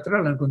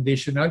unilateral,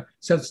 unconditional,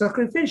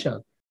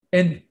 self-sacrificial.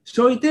 And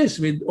so it is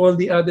with all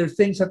the other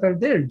things that are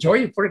there.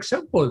 Joy, for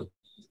example.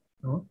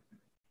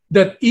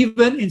 That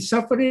even in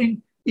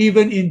suffering,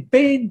 even in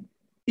pain,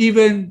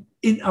 even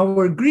in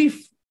our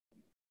grief,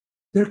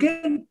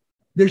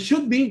 there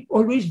should be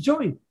always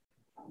joy.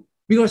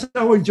 because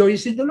our joy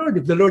is in the Lord.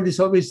 If the Lord is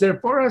always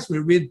there for us,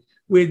 we're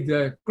with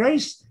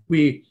Christ,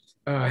 we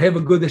have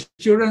a good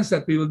assurance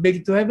that we will make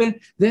it to heaven,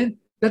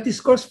 then that is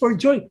cause for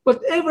joy.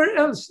 Whatever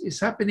else is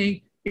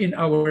happening in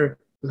our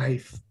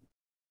life.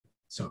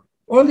 So,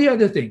 all the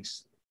other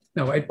things.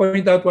 Now, I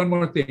point out one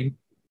more thing.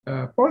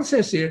 Paul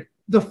says here,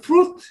 the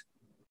fruit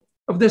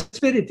of the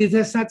Spirit. It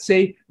does not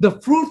say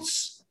the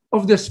fruits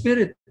of the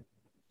Spirit.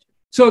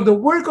 So the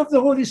work of the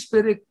Holy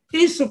Spirit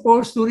is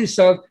supposed to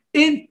result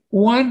in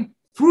one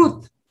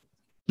fruit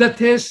that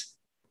has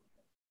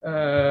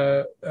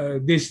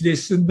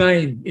this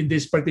 9 in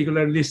this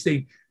particular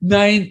listing,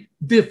 9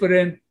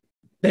 different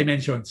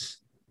dimensions.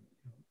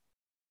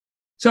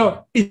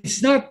 So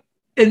it's not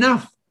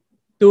enough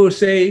to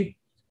say,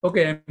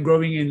 okay, I'm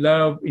growing in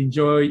love, in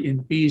joy,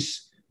 in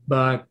peace,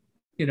 but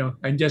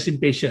I'm just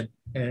impatient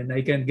and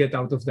I can't get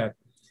out of that.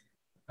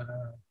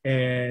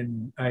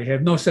 And I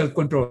have no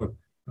self-control.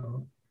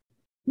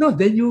 No,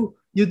 then you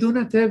do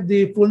not have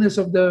the fullness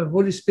of the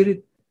Holy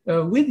Spirit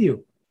with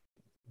you.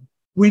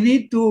 We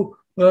need to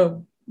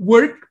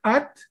work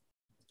at,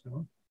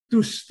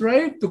 to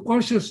strive, to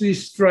consciously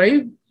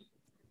strive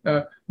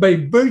by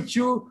the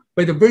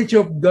virtue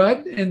of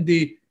God and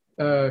the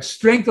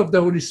strength of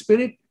the Holy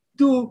Spirit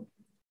to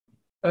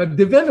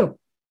develop,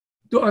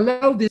 to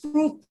allow the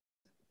fruit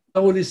of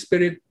the Holy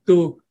Spirit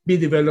to be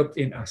developed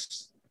in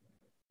us.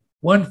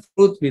 One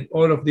fruit with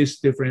all of these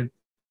different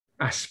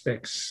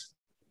aspects.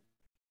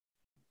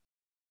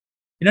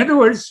 In other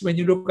words, when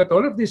you look at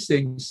all of these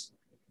things,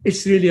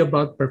 it's really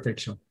about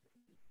perfection.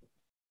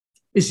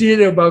 It's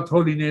really about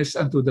holiness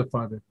unto the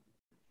Father.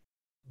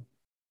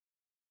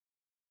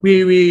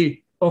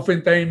 We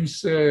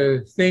oftentimes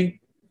think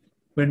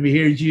when we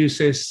hear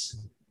Jesus'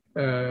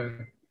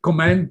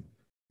 command,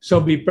 so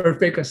be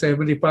perfect as the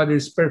Heavenly Father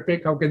is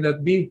perfect. How can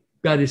that be?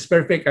 God is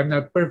perfect, I'm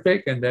not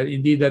perfect, and that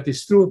indeed that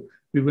is true.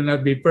 We will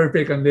not be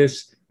perfect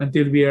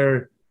until we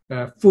are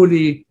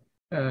fully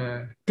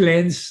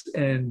cleansed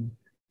and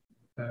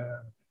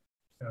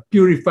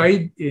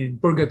purified in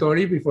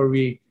purgatory before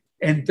we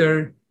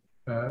enter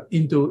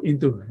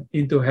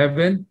into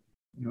heaven.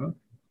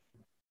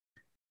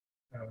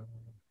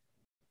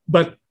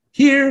 But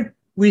here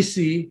we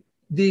see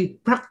the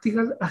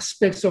practical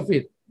aspects of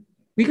it.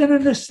 We can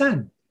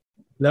understand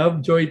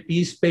love, joy,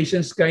 peace,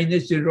 patience,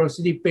 kindness,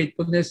 generosity,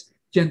 faithfulness,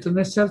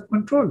 gentleness,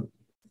 self-control.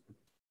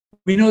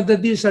 We know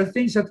that these are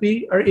things that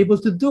we are able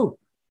to do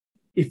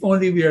if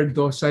only we are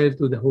docile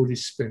to the Holy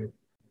Spirit.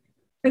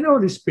 And the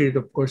Holy Spirit,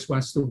 of course,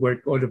 wants to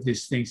work all of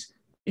these things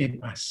in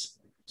us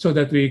so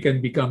that we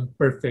can become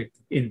perfect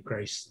in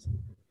Christ.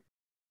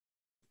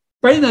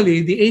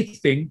 Finally, the 8th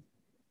thing,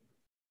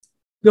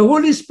 the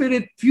Holy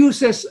Spirit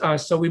fuses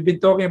us. So we've been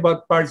talking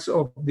about parts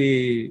of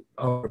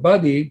our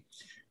body,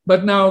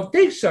 but now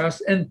takes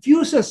us and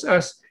fuses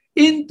us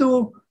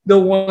into the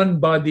one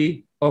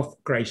body of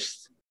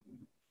Christ.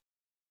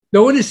 The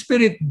Holy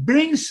Spirit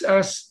brings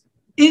us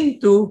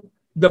into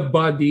the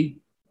body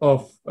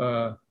of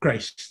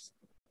Christ.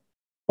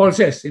 Paul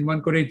says in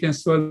 1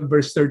 Corinthians 12,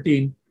 verse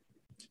 13,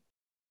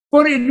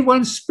 for in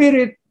one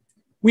Spirit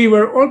we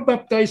were all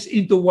baptized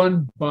into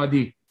one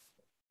body,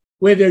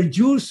 whether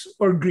Jews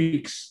or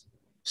Greeks,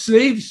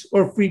 slaves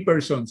or free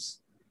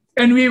persons,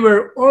 and we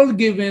were all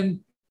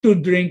given to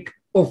drink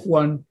of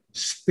one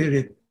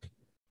Spirit.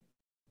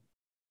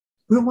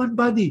 We're one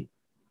body.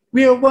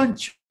 We are one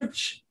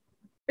church.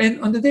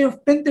 And on the day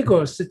of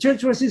Pentecost, the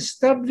church was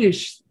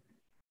established.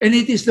 And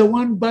it is the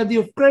one body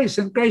of Christ.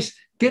 And Christ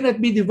cannot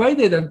be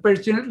divided.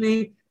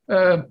 Unfortunately,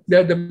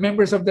 the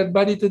members of that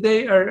body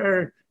today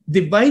are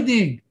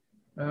dividing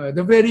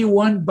the very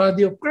one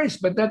body of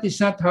Christ. But that is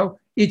not how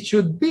it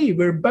should be.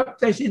 We're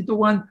baptized into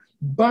one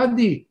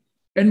body.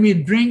 And we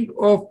drink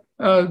of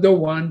the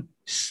one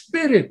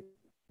Spirit.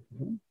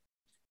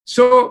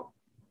 So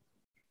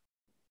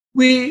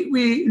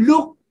we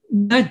look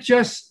not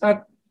just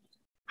at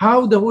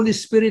how the Holy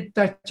Spirit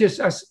touches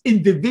us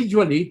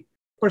individually.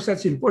 Of course,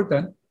 that's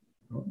important.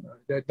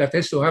 That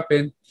has to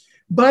happen.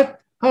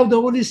 But how the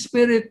Holy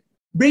Spirit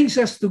brings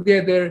us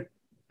together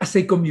as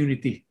a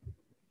community.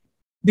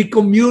 The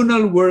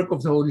communal work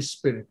of the Holy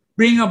Spirit.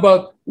 Bring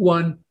about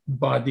one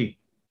body.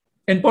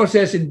 And Paul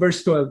says in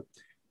verse 12,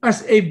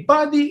 as a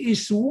body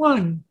is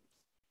one,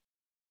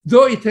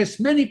 though it has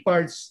many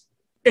parts,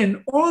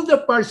 and all the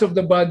parts of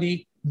the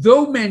body,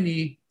 though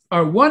many,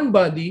 are one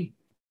body,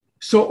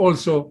 so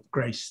also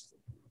Christ.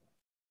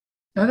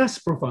 Now that's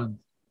profound.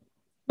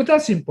 But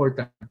that's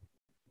important.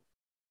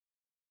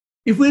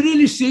 If we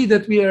really see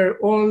that we are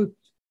all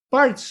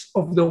parts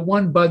of the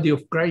one body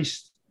of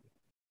Christ,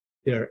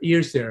 there are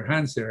ears, there are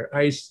hands, there are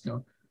eyes,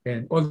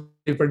 and all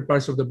different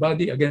parts of the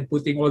body, again,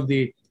 putting all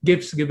the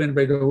gifts given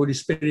by the Holy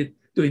Spirit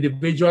to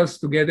individuals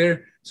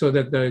together so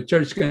that the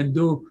church can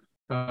do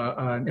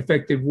an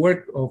effective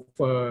work of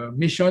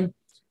mission.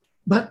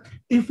 But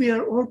if we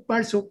are all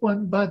parts of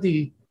one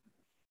body,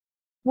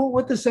 well,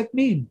 what does that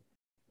mean?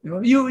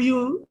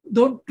 You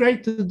don't try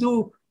to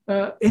do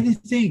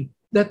anything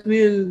that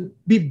will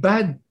be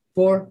bad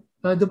for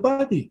the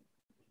body.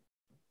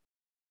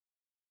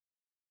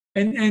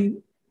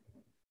 And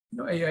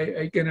No,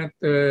 I cannot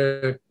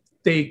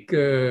take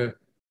uh,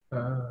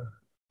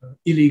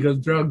 illegal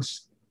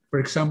drugs, for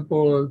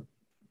example,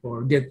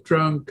 or get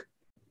drunk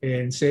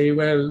and say,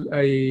 well,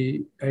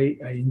 I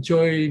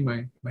enjoy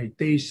my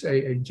taste.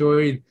 I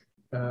enjoy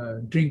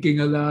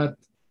drinking a lot.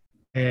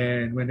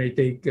 And when I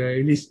take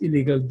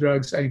illegal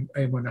drugs, I'm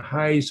on a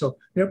high. So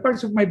there are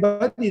parts of my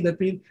body that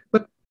feel,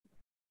 but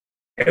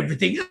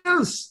everything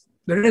else,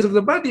 the rest of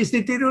the body is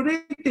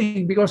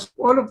deteriorating because of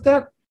all of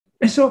that.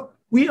 And so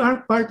we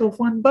are part of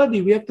one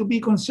body. We have to be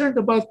concerned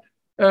about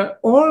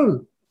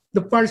all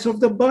the parts of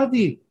the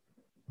body.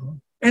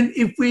 And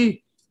if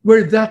we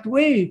were that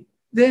way,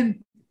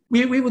 then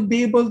we would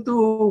be able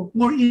to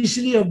more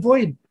easily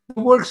avoid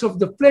the works of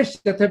the flesh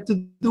that have to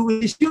do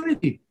with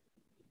disunity.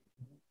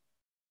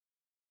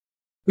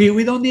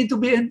 We don't need to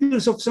be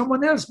envious of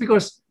someone else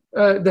because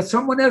that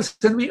someone else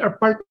and we are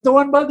part of the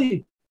one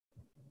body.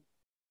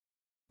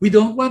 We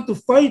don't want to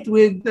fight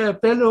with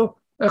fellow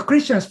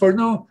Christians for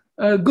no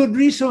good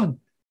reason,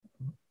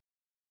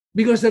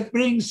 because that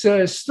brings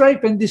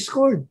strife and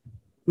discord,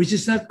 which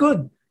is not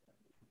good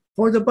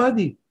for the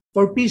body,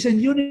 for peace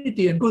and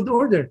unity and good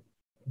order.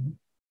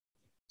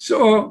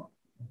 So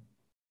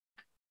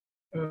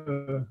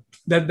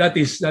that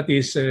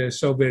is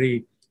so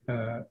very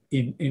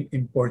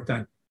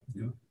important.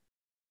 You know?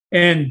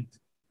 And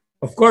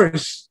of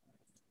course,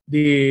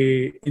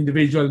 the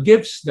individual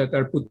gifts that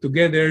are put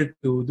together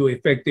to do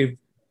effective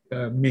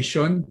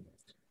mission.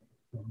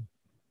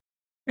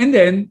 And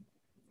then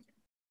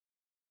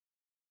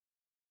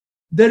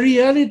the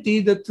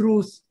reality, the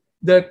truth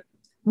that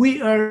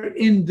we are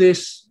in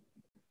this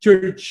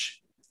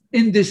church,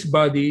 in this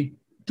body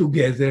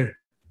together.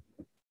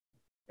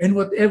 And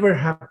whatever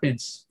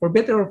happens, for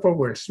better or for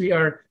worse, we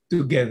are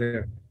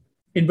together.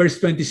 In verse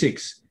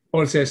 26,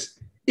 Paul says,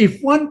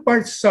 if one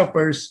part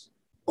suffers,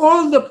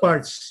 all the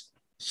parts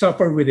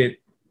suffer with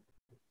it.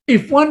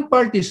 If one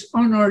part is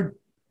honored,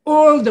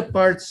 all the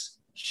parts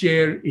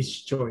share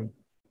its joy.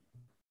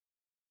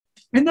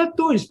 And that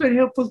too is very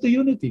helpful to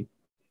unity.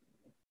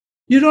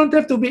 You don't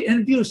have to be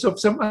envious of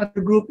some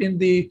other group in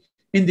the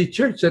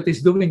church that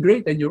is doing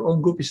great and your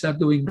own group is not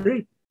doing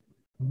great.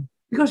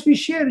 Because we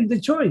share in the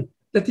joy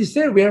that is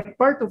there. We are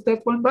part of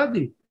that one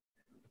body.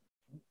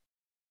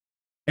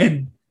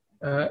 And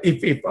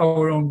if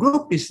our own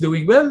group is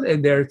doing well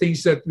and there are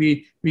things that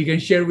we can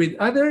share with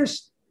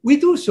others, we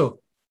do so.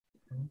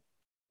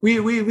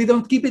 We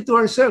don't keep it to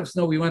ourselves.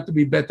 No, we want to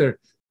be better.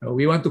 No,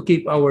 we want to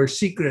keep our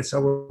secrets,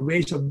 our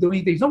ways of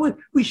doing things. No,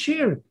 we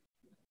share.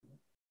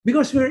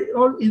 Because we're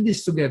all in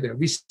this together.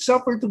 We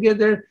suffer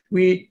together.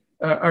 We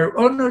are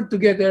honored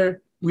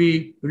together.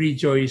 We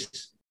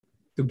rejoice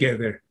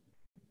together.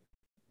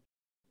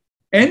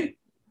 And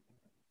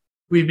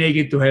we make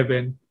it to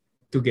heaven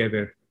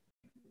together.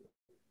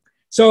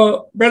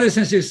 So, brothers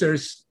and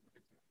sisters,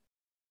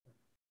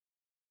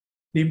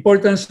 the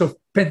importance of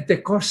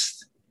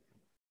Pentecost,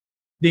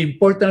 the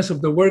importance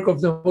of the work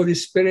of the Holy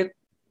Spirit,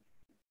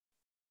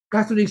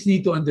 Catholics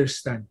need to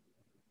understand.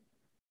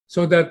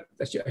 So that,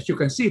 as you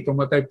can see from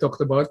what I've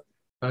talked about,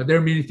 there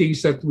are many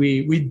things that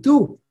we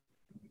do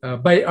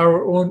by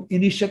our own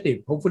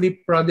initiative,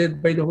 hopefully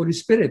prodded by the Holy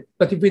Spirit.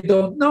 But if we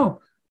don't know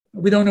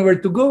where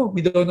to go,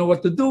 we don't know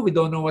what to do, we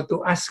don't know what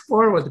to ask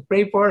for, what to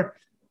pray for,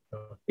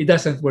 it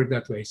doesn't work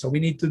that way. So we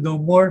need to know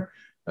more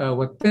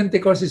what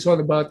Pentecost is all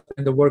about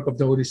and the work of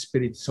the Holy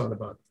Spirit is all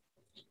about.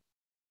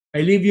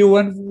 I leave you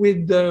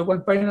with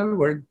one final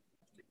word.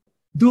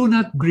 Do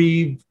not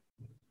grieve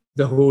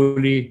the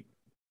Holy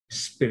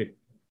Spirit.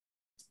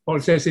 Paul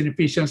says in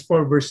Ephesians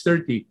 4 verse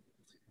 30,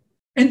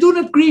 and do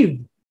not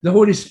grieve the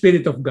Holy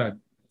Spirit of God,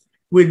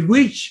 with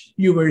which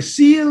you were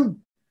sealed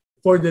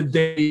for the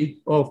day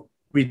of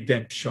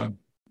redemption.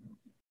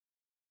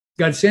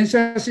 God sends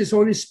us His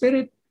Holy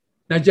Spirit,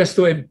 not just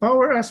to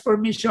empower us for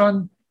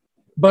mission,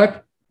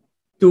 but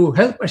to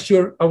help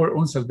assure our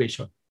own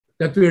salvation,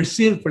 that we are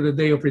sealed for the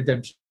day of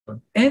redemption.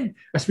 And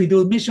as we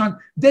do mission,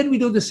 then we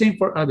do the same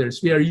for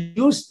others. We are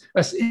used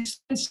as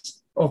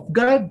instruments of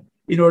God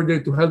in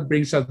order to help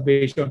bring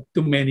salvation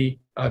to many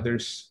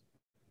others.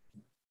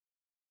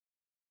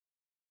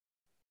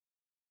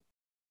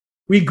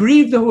 We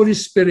grieve the Holy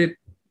Spirit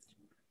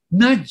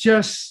not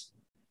just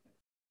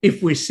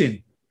if we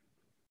sin,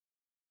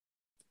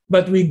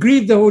 but we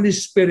grieve the Holy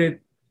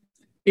Spirit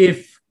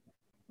if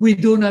we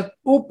do not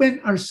open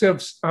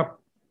ourselves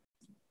up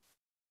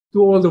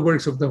to all the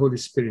works of the Holy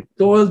Spirit,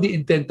 to all the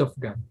intent of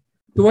God,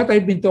 to what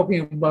I've been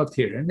talking about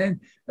here, and then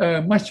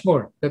much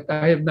more that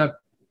I have not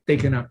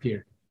taken up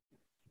here.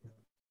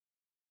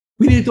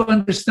 We need to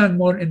understand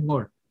more and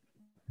more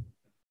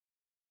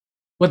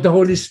what the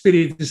Holy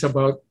Spirit is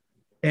about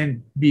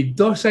and be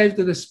docile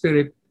to the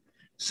Spirit,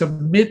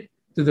 submit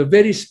to the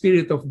very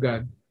Spirit of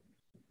God.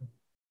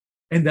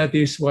 And that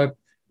is what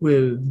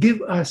will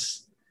give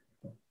us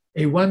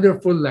a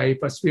wonderful life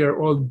as we are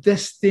all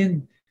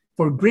destined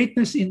for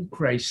greatness in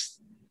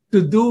Christ,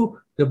 to do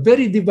the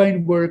very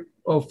divine work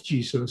of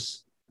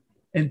Jesus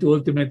and to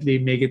ultimately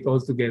make it all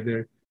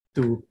together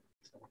to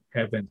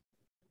heaven.